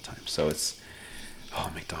it all the time. So it's,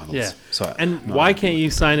 McDonald's. Yeah. So why can't you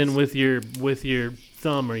sign in with your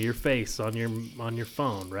thumb or your face on your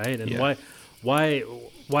phone, right? And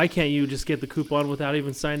why can't you just get the coupon without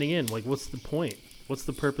even signing in? Like, what's the point? What's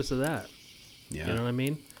the purpose of that? Yeah. You know what I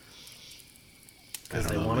mean? Because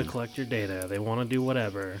they want to collect your data. They want to do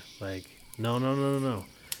whatever. Like, no.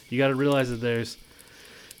 You got to realize that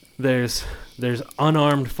there's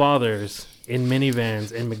unarmed fathers in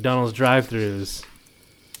minivans in McDonald's drive-thrus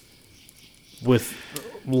with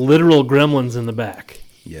literal gremlins in the back.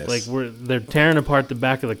 Yes. Like they're tearing apart the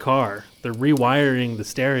back of the car. They're rewiring the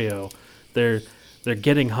stereo. They're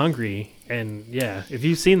getting hungry. And yeah, if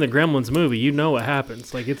you've seen the Gremlins movie, you know what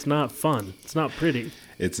happens. Like, it's not fun. It's not pretty.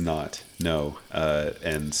 It's not. No.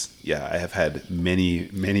 And yeah, I have had many,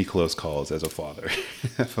 many close calls as a father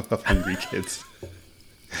of hungry kids.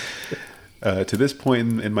 To this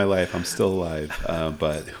point in my life, I'm still alive.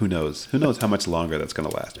 But who knows? Who knows how much longer that's going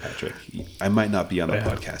to last, Patrick? I might not be on a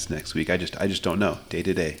podcast next week. I just don't know. Day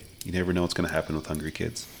to day, you never know what's going to happen with hungry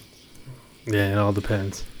kids. Yeah, it all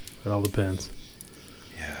depends. It all depends.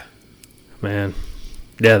 Yeah. Man.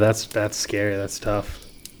 Yeah, that's scary. That's tough.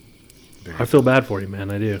 I feel bad for you,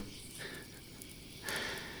 man. I do.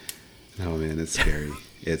 No, man, it's scary.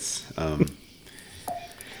 It's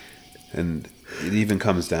and it even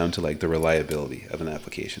comes down to like the reliability of an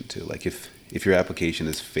application too. Like if your application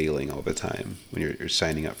is failing all the time when you're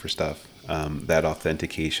signing up for stuff, that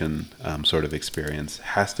authentication sort of experience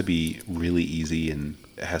has to be really easy and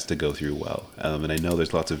it has to go through well. And I know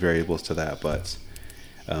there's lots of variables to that, but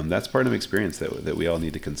that's part of experience that we all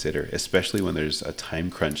need to consider, especially when there's a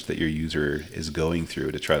time crunch that your user is going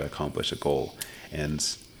through to try to accomplish a goal. And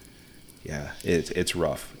yeah, it's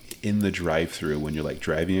rough in the drive-through when you're like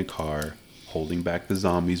driving a car, holding back the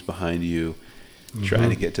zombies behind you,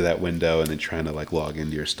 trying to get to that window, and then trying to like log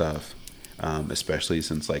into your stuff. Especially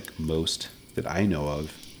since like most that I know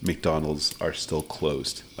of, McDonald's are still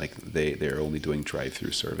closed. Like they're only doing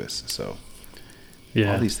drive-through service. So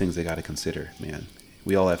all these things they got to consider, man.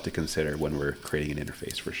 We all have to consider when we're creating an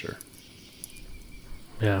interface for sure.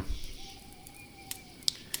 Yeah.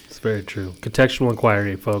 It's very true. Contextual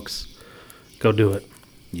inquiry, folks. Go do it.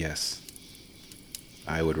 Yes.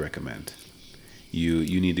 I would recommend.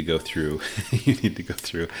 You need to go through you need to go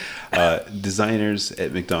through designers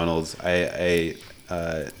at McDonald's. I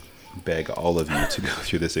beg all of you to go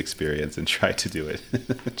through this experience and try to do it.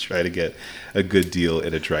 Try to get a good deal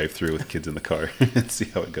in a drive-through with kids in the car and see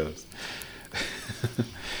how it goes.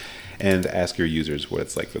 And ask your users what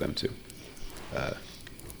it's like for them too.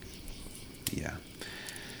 Yeah.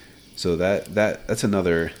 So that's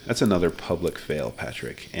another public fail,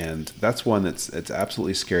 Patrick, and that's one it's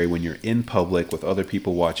absolutely scary when you're in public with other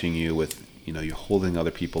people watching you, with you're holding other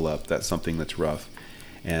people up. That's something that's rough,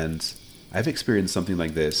 and I've experienced something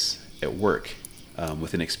like this at work,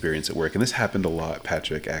 with an experience at work, and this happened a lot,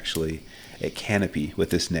 Patrick, actually, at Canopy with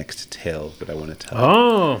this next tale that I want to tell.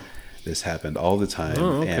 Oh, this happened all the time,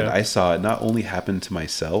 okay. And I saw it not only happen to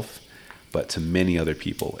myself, but to many other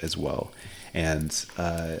people as well, and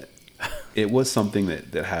it was something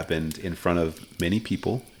that happened in front of many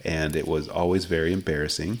people, and it was always very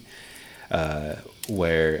embarrassing. And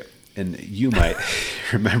you might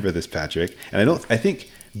remember this, Patrick. And I think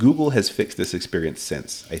Google has fixed this experience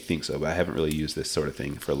since. I think so, but I haven't really used this sort of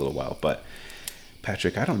thing for a little while. But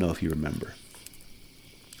Patrick, I don't know if you remember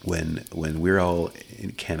when we're all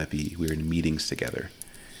in Canopy, we were in meetings together,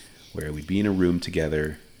 where we'd be in a room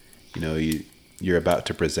together. You're about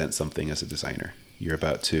to present something as a designer. You're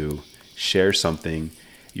about to share something.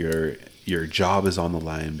 Your job is on the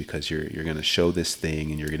line because you're going to show this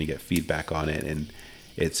thing and you're going to get feedback on it, and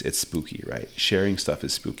it's spooky, right? Sharing stuff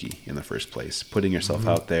is spooky in the first place. Putting yourself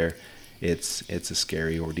out there, it's a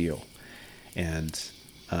scary ordeal. And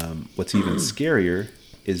what's even scarier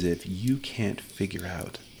is if you can't figure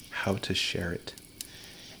out how to share it.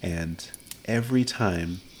 And every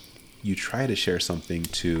time you try to share something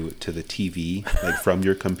to the TV, like from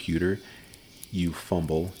your computer, you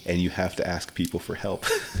fumble and you have to ask people for help.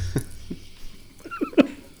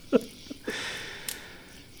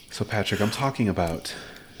 So Patrick, I'm talking about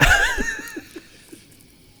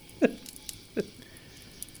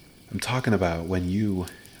when you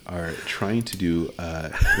are trying to do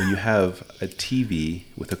when you have a TV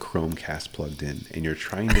with a Chromecast plugged in and you're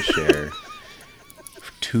trying to share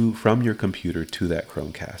from your computer to that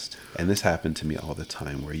Chromecast. And this happened to me all the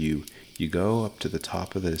time, where you go up to the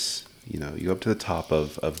top of this, you go up to the top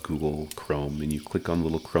of Google Chrome and you click on the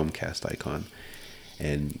little Chromecast icon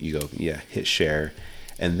and you go, hit share.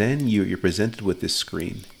 And then you're presented with this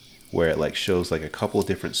screen where it like shows like a couple of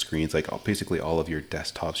different screens, like basically all of your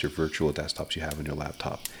desktops, your virtual desktops you have on your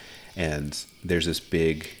laptop. And there's this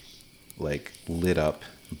big like lit up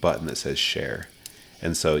button that says share.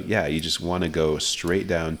 And so, you just want to go straight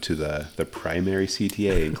down to the primary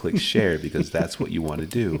CTA and click share because that's what you want to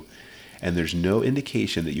do. And there's no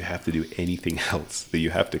indication that you have to do anything else, that you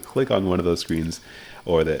have to click on one of those screens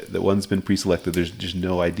or that one's been pre-selected. There's just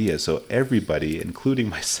no idea. So everybody, including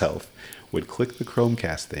myself, would click the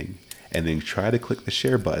Chromecast thing and then try to click the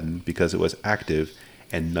share button because it was active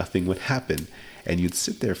and nothing would happen. And you'd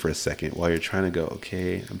sit there for a second while you're trying to go,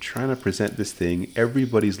 okay, I'm trying to present this thing.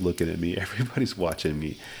 Everybody's looking at me. Everybody's watching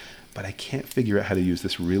me. But I can't figure out how to use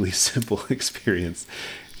this really simple experience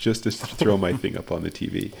just to throw my thing up on the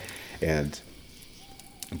TV. And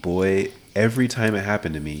boy, every time it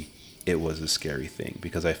happened to me, it was a scary thing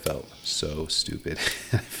because I felt so stupid.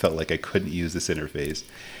 I felt like I couldn't use this interface.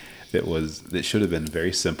 That should have been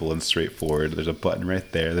very simple and straightforward. There's a button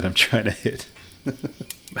right there that I'm trying to hit.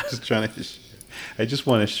 I just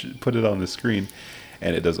want to put it on the screen,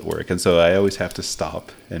 and it doesn't work. And so I always have to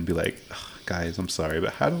stop and be like, guys, I'm sorry,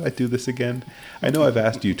 but how do I do this again? I know I've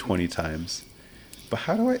asked you 20 times, but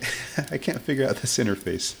how do I? I can't figure out this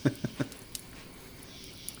interface.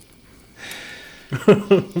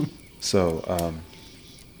 So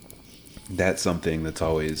that's something that's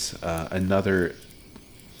always another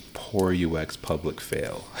poor UX public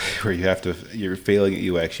fail, where you're failing at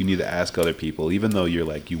UX. You need to ask other people, even though you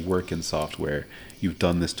work in software, you've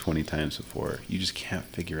done this 20 times before. You just can't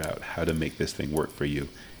figure out how to make this thing work for you,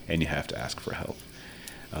 and you have to ask for help.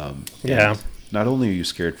 Yeah. Not only are you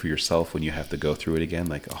scared for yourself when you have to go through it again,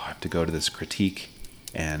 like, oh, I have to go to this critique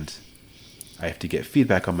and I have to get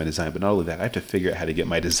feedback on my design, but not only that, I have to figure out how to get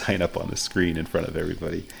my design up on the screen in front of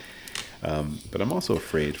everybody. But I'm also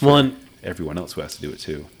afraid for everyone else who has to do it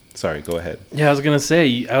too. Sorry, go ahead. Yeah, I was gonna say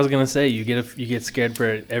you get scared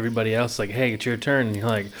for everybody else. Like, hey, it's your turn, and you're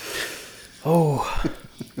like, oh,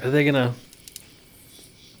 are they gonna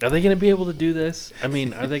be able to do this? I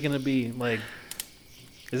mean, are they gonna be like,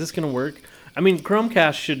 is this gonna work? I mean,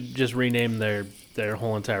 Chromecast should just rename their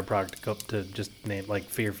whole entire product to just name like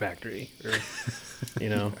Fear Factory or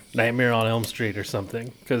Nightmare on Elm Street or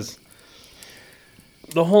something, because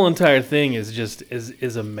the whole entire thing is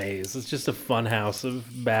a maze. It's just a fun house of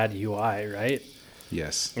bad UI, right?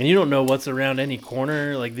 Yes. And you don't know what's around any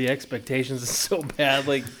corner. Like, the expectations is so bad.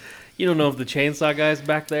 Like, you don't know if the chainsaw guy's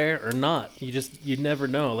back there or not. You never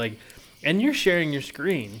know. Like, and you're sharing your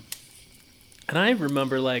screen. And I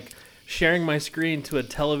remember like sharing my screen to a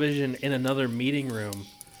television in another meeting room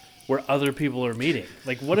where other people are meeting.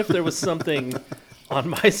 Like, what if there was something on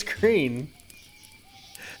my screen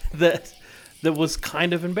that was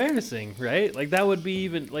kind of embarrassing, right? Like, that would be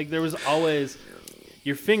even like, there was always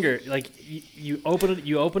your finger, like you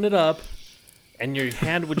open it up and your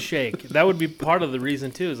hand would shake. That would be part of the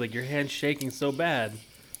reason too, is like your hand's shaking so bad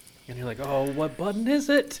and you're like, oh, what button is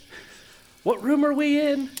it? What room are we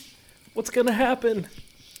in? What's gonna happen?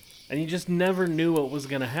 And you just never knew what was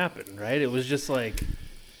gonna happen, right? It was just like,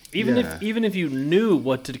 even if you knew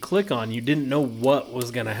what to click on, you didn't know what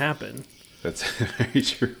was gonna happen. That's very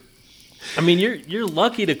true. I mean, you're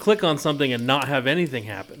lucky to click on something and not have anything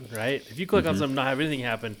happen, right? If you click on something and not have anything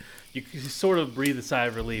happen, you sort of breathe a sigh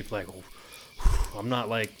of relief, like, oh, I'm not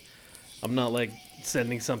like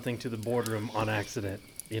sending something to the boardroom on accident,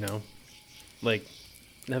 like,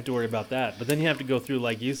 you don't have to worry about that. But then you have to go through,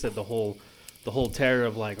 like you said, the whole terror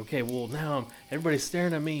of like, okay, well, now everybody's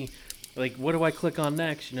staring at me, like, what do I click on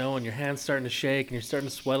next? And your hand's starting to shake and you're starting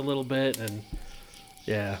to sweat a little bit, and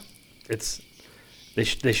yeah, they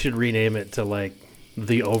should rename it to like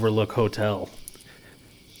the Overlook Hotel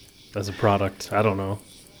as a product. I don't know,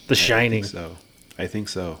 The Shining. I think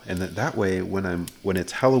so. And that way, when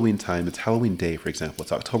it's Halloween time, it's Halloween day, for example,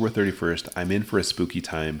 it's October 31st. I'm in for a spooky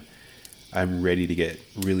time. I'm ready to get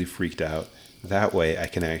really freaked out. That way, I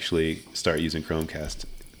can actually start using Chromecast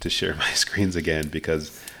to share my screens again,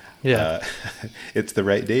 because it's the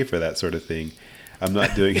right day for that sort of thing. I'm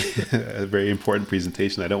not doing a very important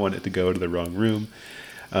presentation. I don't want it to go to the wrong room.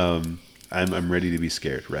 I'm ready to be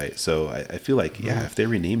scared, right? So I feel like, if they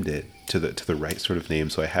renamed it to the right sort of name,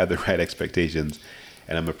 so I had the right expectations,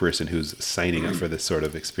 and I'm a person who's signing up for this sort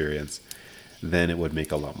of experience, then it would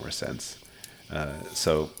make a lot more sense. That's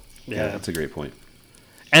a great point.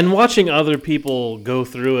 And watching other people go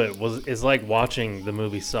through it is like watching the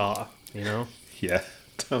movie Saw, Yeah.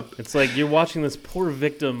 It's like you're watching this poor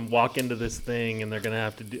victim walk into this thing, and they're gonna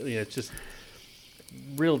have to do. It's just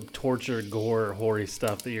real torture, gore, hoary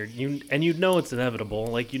stuff that you it's inevitable.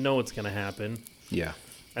 Like, it's gonna happen. Yeah.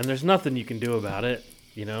 And there's nothing you can do about it.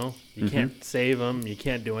 You can't save them. You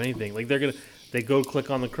can't do anything. Like, they go click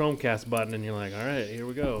on the Chromecast button, and you're like, all right, here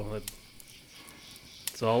we go.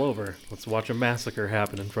 It's all over. Let's watch a massacre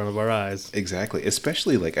happen in front of our eyes. Exactly.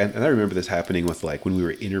 Especially and I remember this happening with when we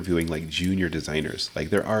were interviewing junior designers.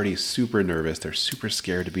 Like, they're already super nervous. They're super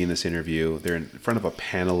scared to be in this interview. They're in front of a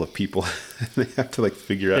panel of people. They have to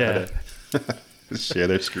figure out how to share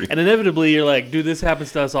their screen. And inevitably you're like, dude, this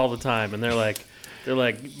happens to us all the time. And they're like,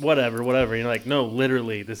 whatever. And you're like, no,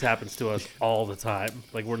 literally, this happens to us all the time.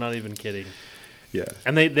 Like, we're not even kidding. Yeah.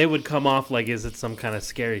 And they would come off like, is it some kind of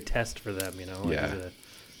scary test for them?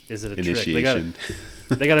 Is it a initiation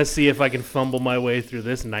trick? They gotta see if I can fumble my way through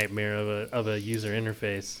this nightmare of a user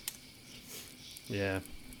interface. Yeah,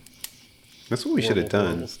 that's what we should have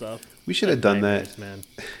done. Stuff. We should have done that, man.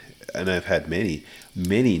 And I've had many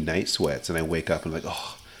night sweats, and I wake up and I'm like,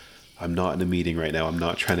 oh, I'm not in a meeting right now. I'm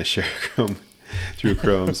not trying to share Chrome through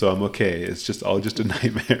Chrome, so I'm okay. It's just all just a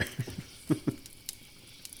nightmare.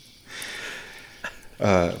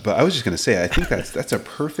 But I was just going to say, I think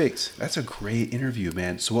that's a great interview,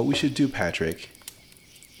 man. So what we should do, Patrick,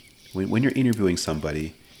 when you're interviewing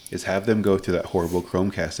somebody, is have them go through that horrible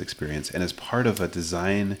Chromecast experience, and as part of a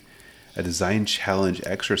design challenge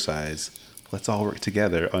exercise, let's all work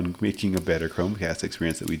together on making a better Chromecast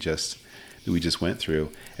experience that we just went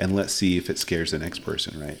through, and let's see if it scares the next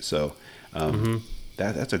person, right? So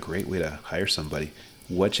that's a great way to hire somebody.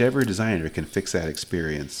 Whichever designer can fix that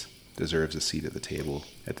experience deserves a seat at the table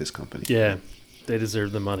at this company. Yeah, they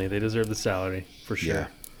deserve the money. They deserve the salary, for sure. Yeah.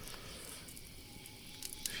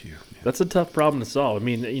 Phew, man. That's a tough problem to solve. I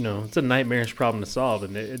mean, it's a nightmarish problem to solve,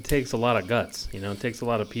 and it takes a lot of guts. It takes a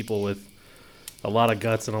lot of people with a lot of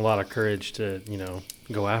guts and a lot of courage to,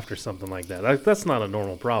 go after something like that. That's not a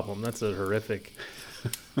normal problem. That's a horrific,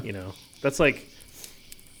 that's like,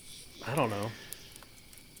 I don't know.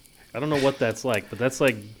 I don't know what that's like, but that's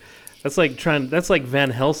like Van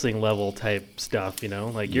Helsing level type stuff,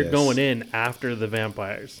 like you're Yes. going in after the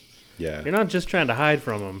vampires. Yeah. You're not just trying to hide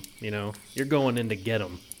from them, you're going in to get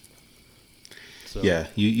them. So. Yeah,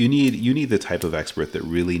 you need the type of expert that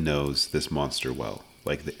really knows this monster well.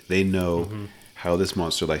 Like they know how this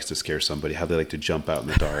monster likes to scare somebody, how they like to jump out in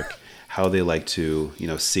the dark, how they like to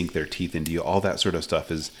sink their teeth into you. All that sort of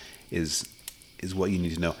stuff is what you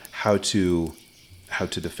need to know. How to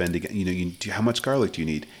defend against. How much garlic do you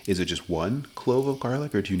need? Is it just one clove of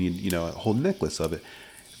garlic, or do you need a whole necklace of it?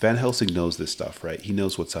 Van Helsing knows this stuff, right? He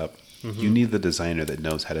knows what's up. You need the designer that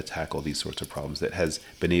knows how to tackle these sorts of problems, that has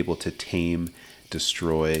been able to tame,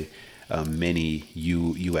 destroy many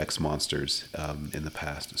UX monsters in the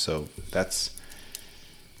past. So that's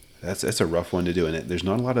a rough one to do, and there's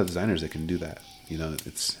not a lot of designers that can do that.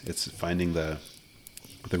 It's finding the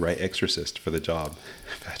right exorcist for the job,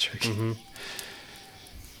 Patrick.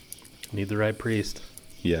 Need the right priest.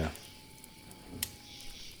 Yeah,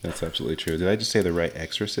 that's absolutely true. Did I just say the right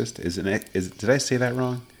exorcist? Did I say that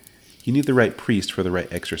wrong? You need the right priest for the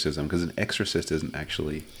right exorcism, because an exorcist isn't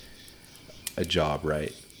actually a job,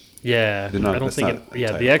 right? Yeah, Not, I don't think it.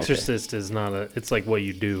 Yeah, the exorcist is not a. It's like what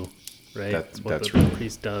you do, right? That's what the right.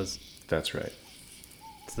 priest does. That's right.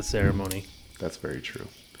 It's the ceremony. That's very true.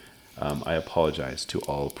 I apologize to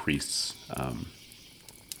all priests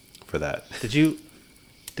for that. Did you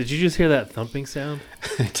just hear that thumping sound?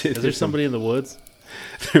 I did. Is there somebody in the woods?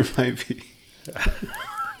 There might be.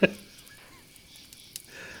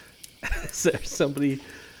 Is there somebody?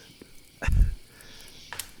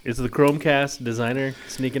 Is the Chromecast designer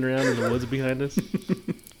sneaking around in the woods behind us?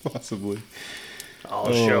 Possibly.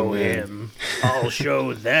 I'll show him. I'll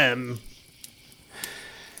show them.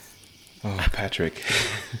 Oh, Patrick.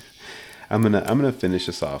 I'm gonna finish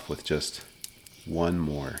this off with just one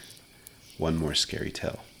more scary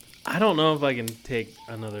tale. I don't know if I can take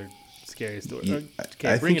another scary story.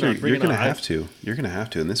 I think you're gonna have to. You're gonna have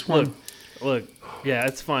to. And this one, look. Yeah,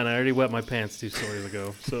 it's fine. I already wet my pants 2 stories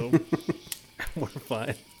ago, so we're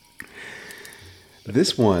fine.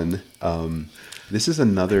 This one, this is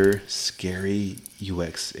another scary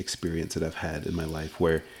UX experience that I've had in my life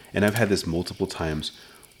and I've had this multiple times,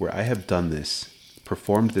 where I have done this,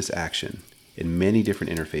 performed this action in many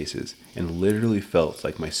different interfaces, and literally felt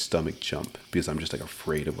like my stomach jump because I'm just like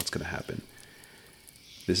afraid of what's going to happen.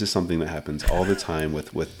 This is something that happens all the time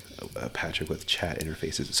with Patrick, with chat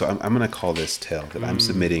interfaces. So I'm going to call this tale that I'm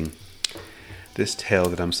submitting. This tale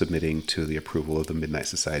that I'm submitting to the approval of the Midnight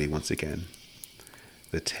Society once again.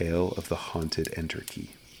 The tale of the haunted enter key.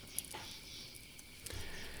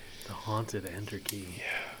 The haunted enter key.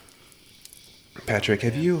 Yeah. Patrick,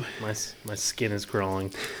 have you... My skin is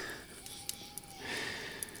crawling.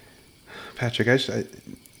 Patrick, I'm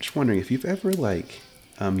just wondering if you've ever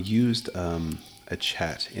used a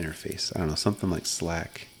chat interface. I don't know, something like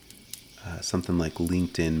Slack, something like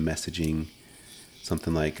LinkedIn messaging,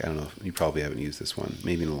 something like, I don't know, you probably haven't used this one,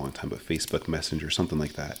 maybe in a long time, but Facebook Messenger, something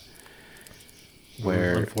like that.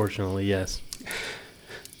 Where, unfortunately, yes.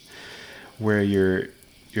 Where you're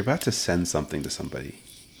about to send something to somebody,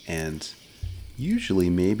 and usually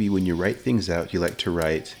maybe when you write things out, you like to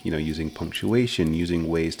write, using punctuation, using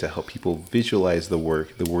ways to help people visualize the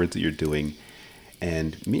words that you're doing,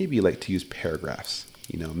 and maybe you like to use paragraphs.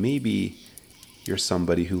 Maybe you're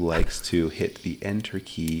somebody who likes to hit the enter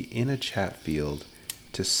key in a chat field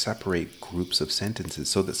to separate groups of sentences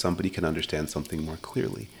so that somebody can understand something more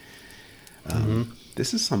clearly.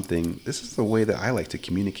 This is the way that I like to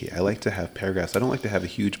communicate. I like to have paragraphs. I don't like to have a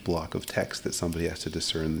huge block of text that somebody has to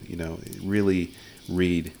discern, really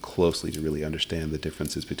read closely to really understand the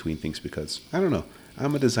differences between things, because, I don't know,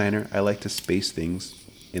 I'm a designer. I like to space things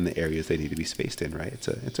in the areas they need to be spaced in, right?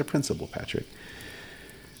 It's a principle, Patrick.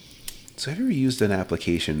 So have you ever used an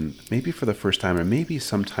application, maybe for the first time, or maybe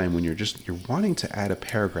sometime when you're wanting to add a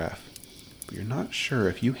paragraph, but you're not sure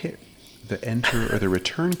if you hit the enter or the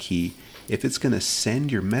return key if it's going to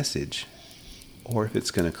send your message or if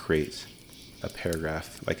it's going to create a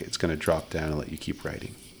paragraph, like it's going to drop down and let you keep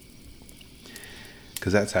writing.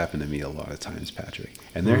 Because that's happened to me a lot of times, Patrick.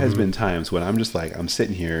 And there has been times when I'm just like, I'm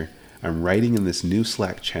sitting here, I'm writing in this new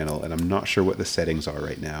Slack channel, and I'm not sure what the settings are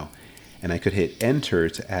right now. And I could hit enter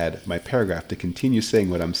to add my paragraph to continue saying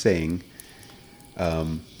what I'm saying.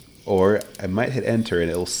 Or I might hit enter and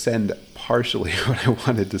it'll send partially what I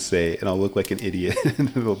wanted to say, and I'll look like an idiot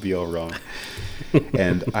and it'll be all wrong.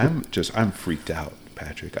 And I'm freaked out,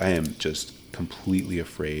 Patrick. I am just completely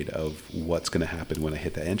afraid of what's going to happen when I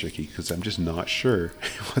hit that enter key, because I'm just not sure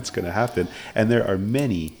what's going to happen. And there are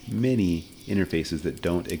many, many interfaces that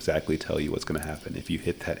don't exactly tell you what's going to happen if you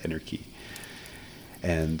hit that enter key.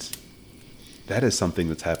 And that is something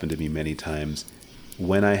that's happened to me many times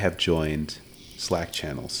when I have joined Slack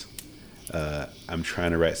channels. I'm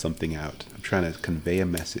trying to write something out. I'm trying to convey a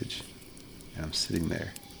message. And I'm sitting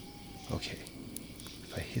there. Okay.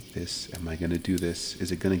 If I hit this, am I going to do this?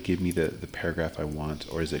 Is it going to give me the paragraph I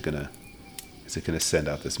want, or is it going to send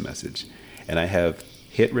out this message? And I have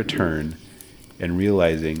hit return and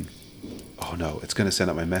realizing, oh no, it's going to send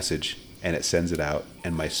out my message, and it sends it out,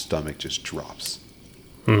 and my stomach just drops.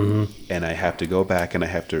 Mm-hmm. And I have to go back, and it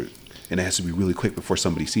has to be really quick before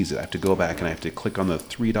somebody sees it. I have to go back and I have to click on the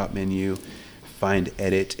 3-dot menu, find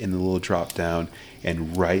edit in the little drop down,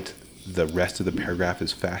 and write the rest of the paragraph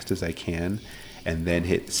as fast as I can, and then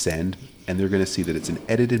hit send. And they're going to see that it's an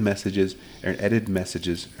edited messages. They're going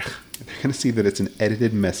to see that it's an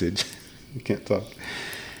edited message. I can't talk.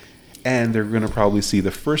 And they're going to probably see the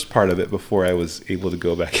first part of it before I was able to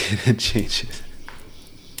go back in and change it.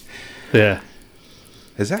 Yeah.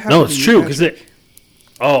 Has that happened? No, it's true, because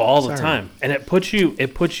all the time. And it puts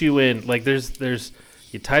you in, like, there's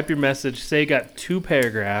you type your message, say you got 2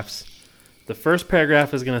 paragraphs. The first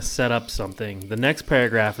paragraph is going to set up something. The next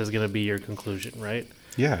paragraph is going to be your conclusion, right?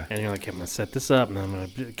 Yeah. And you're like, okay, I'm going to set this up, and I'm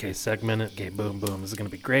going to, segment it. Okay, boom, boom. This is going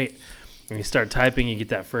to be great. And you start typing, you get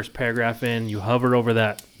that first paragraph in, you hover over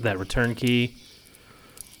that return key.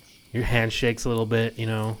 Your hand shakes a little bit, you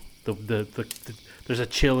know. There's a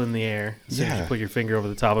chill in the air as soon as you put your finger over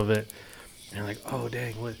the top of it. And you're like, oh,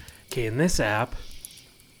 dang. What? Okay, in this app,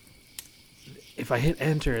 if I hit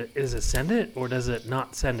enter, does it send it or does it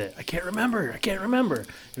not send it? I can't remember. And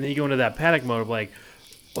then you go into that panic mode of like,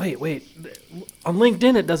 wait. On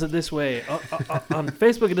LinkedIn, it does it this way. On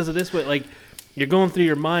Facebook, it does it this way. Like, you're going through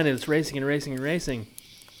your mind and it's racing and racing and racing.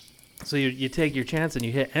 So you take your chance and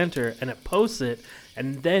you hit enter and it posts it.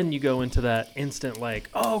 And then you go into that instant like,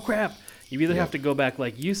 oh, crap. You either have to go back,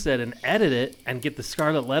 like you said, and edit it and get the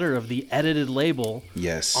scarlet letter of the edited label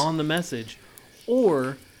on the message,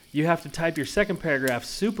 or you have to type your second paragraph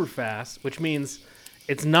super fast, which means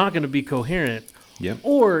it's not going to be coherent. Yep.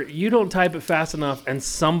 Or you don't type it fast enough and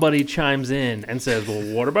somebody chimes in and says,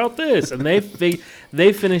 well, what about this? And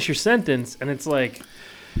they finish your sentence, and it's like,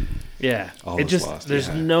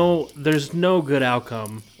 there's no good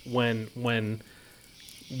outcome when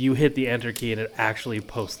you hit the enter key and it actually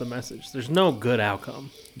posts the message. There's no good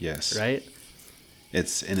outcome. Yes. Right?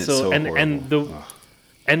 It's so horrible.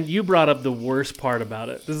 And you brought up the worst part about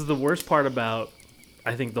it. This is the worst part about,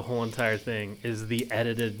 I think, the whole entire thing is the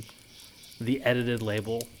edited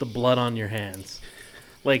label, the blood on your hands.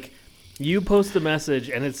 Like, you post the message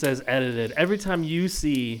and it says edited. Every time you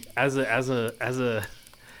see as a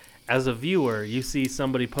viewer, you see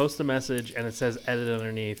somebody post a message and it says edited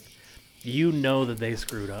underneath, you know that they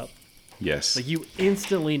screwed up. Yes. Like, you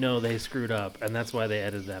instantly know they screwed up, and that's why they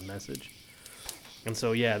edited that message. And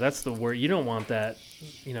so, that's the word. You don't want that.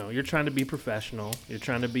 You know, you're trying to be professional. You're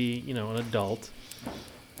trying to be, an adult.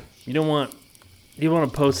 You don't want to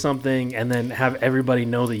post something and then have everybody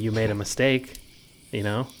know that you made a mistake, you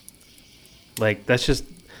know? Like, that's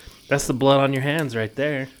the blood on your hands right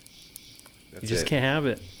there. You just can't have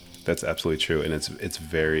it. That's absolutely true. And it's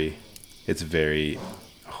very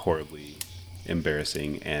horribly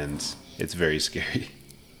embarrassing, and it's very scary.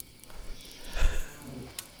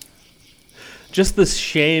 Just the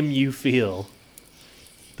shame you feel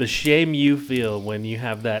when you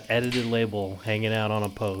have that edited label hanging out on a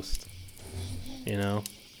post,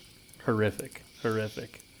 horrific.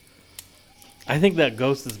 I think that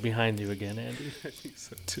ghost is behind you again, Andy. I think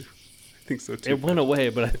so too. It went away,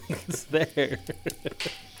 but I think it's there.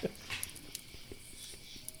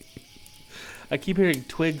 I keep hearing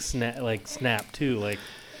twigs snap too, like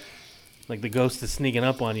the ghost is sneaking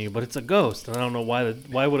up on you, but it's a ghost, and I don't know why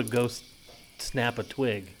would a ghost snap a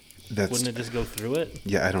twig? Wouldn't it just go through it?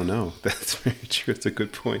 Yeah, I don't know. That's very true. It's a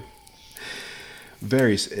good point.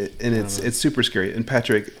 It's super scary. And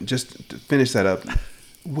Patrick, just to finish that up,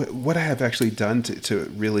 what I have actually done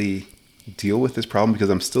to really deal with this problem, because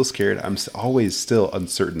I'm still scared. I'm always still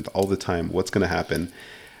uncertain all the time what's going to happen.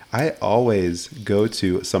 I always go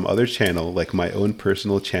to some other channel, like my own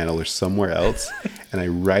personal channel or somewhere else, and I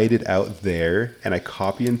write it out there, and I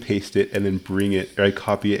copy and paste it, and then I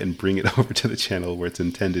copy it and bring it over to the channel where it's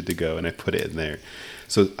intended to go, and I put it in there.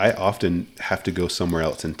 So I often have to go somewhere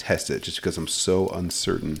else and test it just because I'm so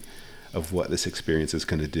uncertain of what this experience is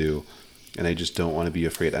going to do. And I just don't want to be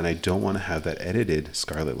afraid. And I don't want to have that edited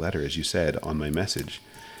scarlet letter, as you said, on my message.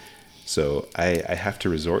 So I have to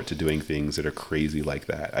resort to doing things that are crazy like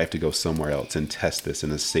that. I have to go somewhere else and test this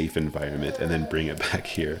in a safe environment and then bring it back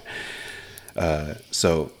here.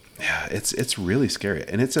 So yeah, it's really scary.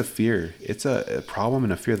 And it's a fear. It's a problem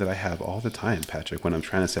and a fear that I have all the time, Patrick, when I'm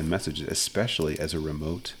trying to send messages, especially as a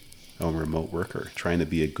remote worker, trying to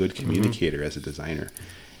be a good communicator as a designer.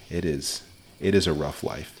 It is a rough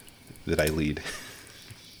life that I lead.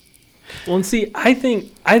 Well, and see, I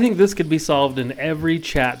think this could be solved in every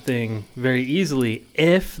chat thing very easily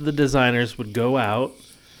if the designers would go out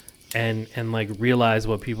and like realize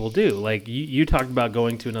what people do. Like you talked about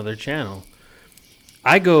going to another channel.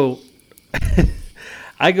 I go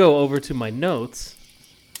over to my notes,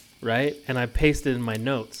 right? And I paste it in my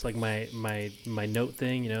notes, like my note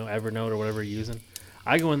thing, Evernote or whatever you're using.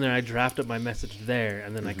 I go in there, I draft up my message there,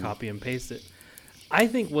 and then I copy and paste it. I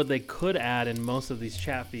think what they could add in most of these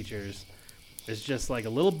chat features is just like a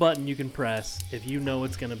little button you can press if you know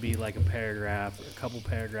it's going to be like a paragraph or a couple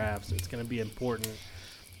paragraphs, it's going to be important.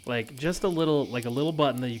 Like just a little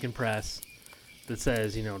button that you can press that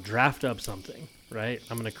says, draft up something, right?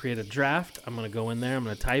 I'm going to create a draft. I'm going to go in there. I'm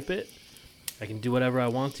going to type it. I can do whatever I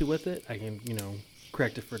want to with it. I can,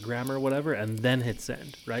 correct it for grammar or whatever, and then hit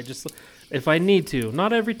send, right? Just if I need to,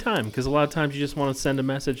 not every time, because a lot of times you just want to send a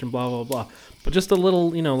message and blah, blah, blah. But just a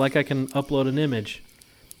little, like I can upload an image.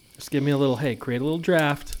 Just give me a little, hey, create a little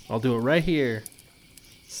draft. I'll do it right here.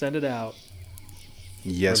 Send it out.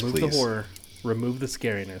 Yes, remove please. Remove the horror. Remove the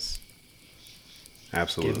scariness.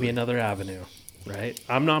 Absolutely. Give me another avenue, right?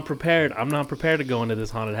 I'm not prepared. I'm not prepared to go into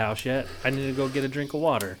this haunted house yet. I need to go get a drink of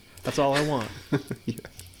water. That's all I want. Yeah.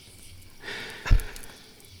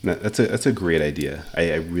 No, that's a great idea.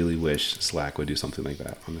 I really wish Slack would do something like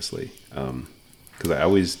that, honestly.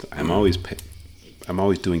 Because I'm always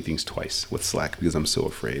doing things twice with Slack because I'm so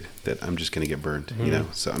afraid that I'm just gonna get burned.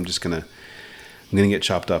 So I'm gonna get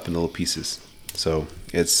chopped up in little pieces. So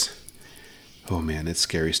it's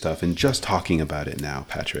scary stuff. And just talking about it now,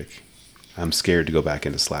 Patrick, I'm scared to go back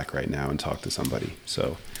into Slack right now and talk to somebody.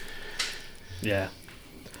 So yeah,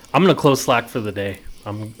 I'm gonna close Slack for the day.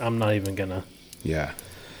 I'm not even gonna. Yeah.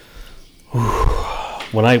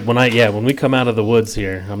 When we come out of the woods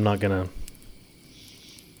here, I'm not gonna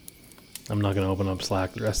open up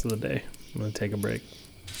Slack the rest of the day. I'm gonna take a break.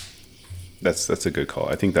 That's a good call.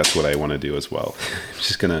 I think that's what I want to do as well. I'm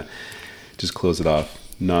just gonna close it off,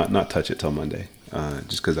 not touch it till Monday,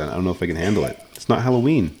 just because I don't know if I can handle it. It's not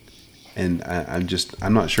Halloween, and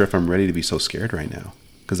I'm not sure if I'm ready to be so scared right now,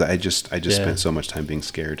 because I just spent so much time being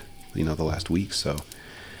scared, the last week. So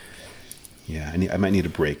yeah, I might need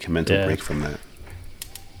a mental break from that.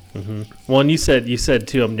 Mm-hmm. Well, and you said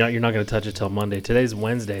too, you're not going to touch it till Monday. Today's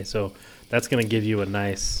Wednesday, so that's going to give you a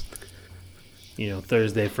nice,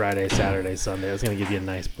 Thursday, Friday, Saturday, Sunday. That's going to give you a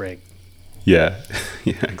nice break. Yeah,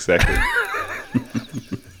 yeah, exactly.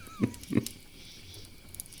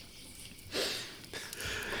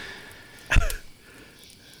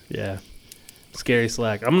 Yeah, scary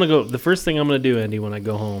Slack. I'm gonna go. The first thing I'm gonna do, Andy, when I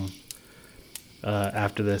go home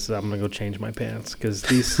after this, I'm gonna go change my pants because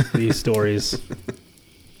these stories.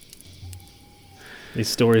 These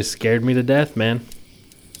stories scared me to death, man.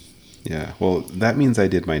 Yeah, well, that means I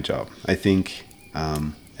did my job. I think,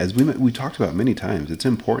 as we talked about many times, it's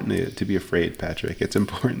important to be afraid, Patrick. It's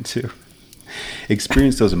important to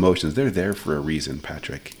experience those emotions. They're there for a reason,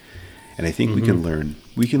 Patrick. And I think we can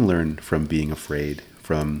learn from being afraid,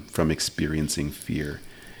 from experiencing fear.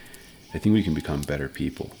 I think we can become better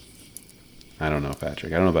people. I don't know,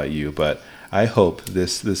 Patrick. I don't know about you, but I hope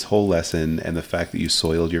this whole lesson and the fact that you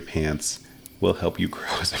soiled your pants will help you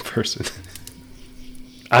grow as a person.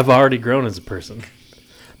 I've already grown as a person.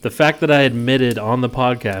 The fact that I admitted on the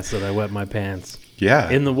podcast that I wet my pants.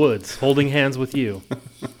 Yeah. In the woods, holding hands with you.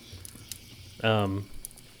 That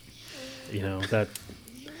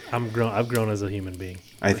I've grown as a human being.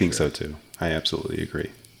 I think so too. I absolutely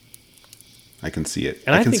agree. I can see it.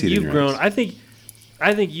 And I think see it you've in your grown. eyes.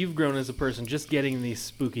 I think you've grown as a person just getting these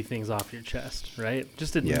spooky things off your chest, right?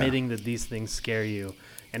 Just admitting that these things scare you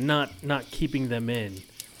and not keeping them in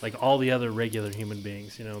like all the other regular human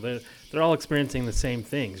beings. You know, they're all experiencing the same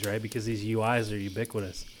things, right? Because these UIs are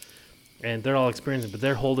ubiquitous, and they're all experiencing, but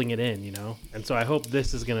they're holding it in, you know. And so I hope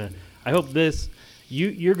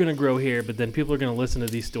you're gonna grow here, but then people are gonna listen to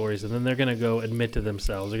these stories, and then they're gonna go admit to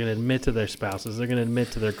themselves, they're gonna admit to their spouses, they're gonna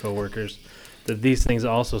admit to their coworkers that these things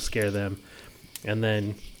also scare them, and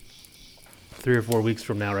then 3 or 4 weeks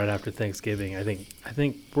from now, right after Thanksgiving, I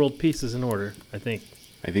think world peace is in order. I think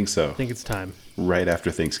so. I think it's time. Right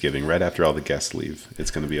after Thanksgiving, right after all the guests leave,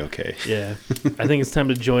 it's going to be okay. Yeah. I think it's time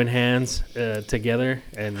to join hands together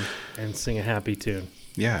and sing a happy tune.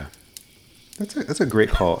 Yeah. That's a great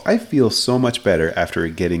call. I feel so much better after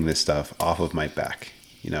getting this stuff off of my back.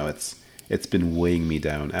 You know, it's been weighing me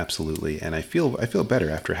down, absolutely, and I feel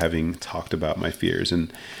better after having talked about my fears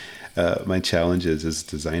and my challenges as a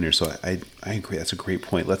designer. So I agree. That's a great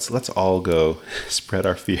point. Let's all go spread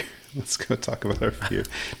our fear. Let's go talk about our fear.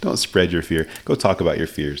 Don't spread your fear. Go talk about your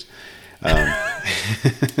fears.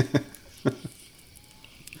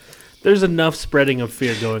 There's enough spreading of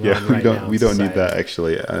fear going on right now. We don't need that,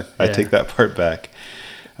 actually. I take that part back.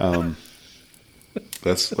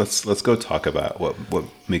 Let's go talk about what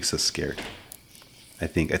makes us scared. I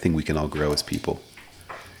think we can all grow as people,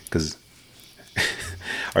 because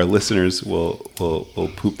our listeners will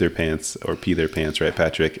poop their pants or pee their pants, right,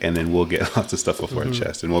 Patrick? And then we'll get lots of stuff off our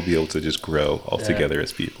chest, and we'll be able to just grow all together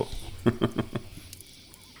as people.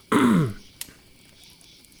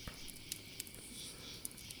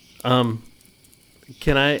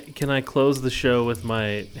 Can I close the show with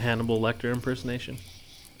my Hannibal Lecter impersonation?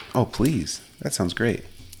 Oh, please. That sounds great.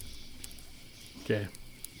 Okay.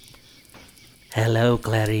 Hello,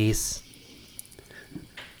 Clarice.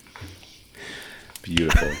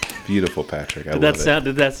 Beautiful, Patrick. Did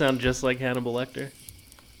that sound just like Hannibal Lecter?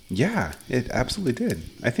 Yeah, it absolutely did.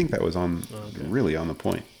 I think that was really on the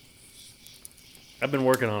point. I've been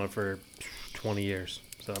working on it for 20 years,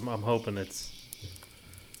 so I'm hoping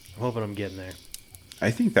I'm getting there.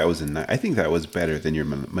 I think that was better than your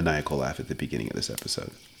maniacal laugh at the beginning of this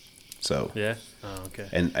episode. So yeah, oh, okay.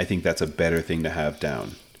 And I think that's a better thing to have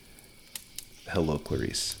down. Hello,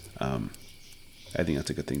 Clarice. I think that's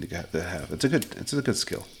a good thing to have. It's a good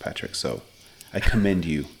skill, Patrick. So I commend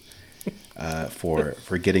you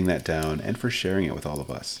for getting that down and for sharing it with all of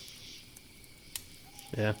us.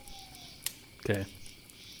 Yeah. Okay.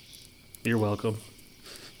 You're welcome.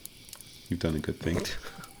 You've done a good thing.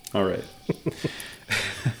 All right.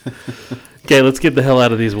 Okay, let's get the hell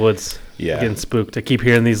out of these woods. Yeah. I'm getting spooked. I keep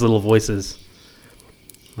hearing these little voices.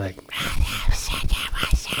 Like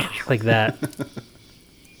that.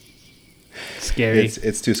 Scary.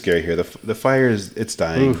 It's too scary here. The fire's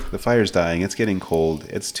dying. Oof. The fire's dying. It's getting cold.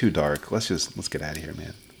 It's too dark. Let's get out of here,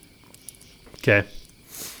 man. Okay.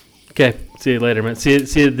 See you later, man. See you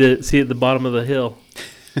at the bottom of the hill.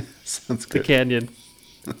 Sounds good. The canyon.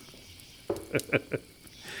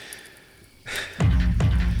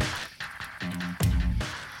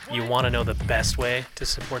 You want to know the best way to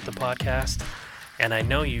support the podcast? And I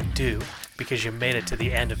know you do, because you made it to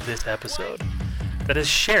the end of this episode. That is,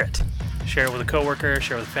 share it. Share it with a coworker,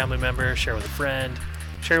 share it with a family member, share it with a friend,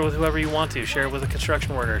 share it with whoever you want to, share it with a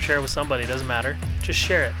construction worker, share it with somebody, it doesn't matter. Just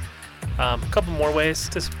share it. A couple more ways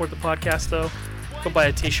to support the podcast, though. Go buy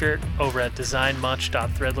a t-shirt over at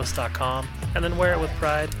designmuch.threadless.com and then wear it with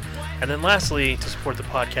pride. And then lastly, to support the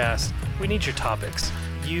podcast, we need your topics.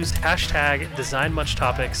 Use hashtag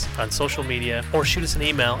DesignMuchTopics on social media, or shoot us an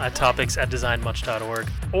email at topics@designmuch.org,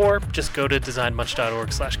 or just go to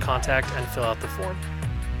designmuch.org/contact and fill out the form.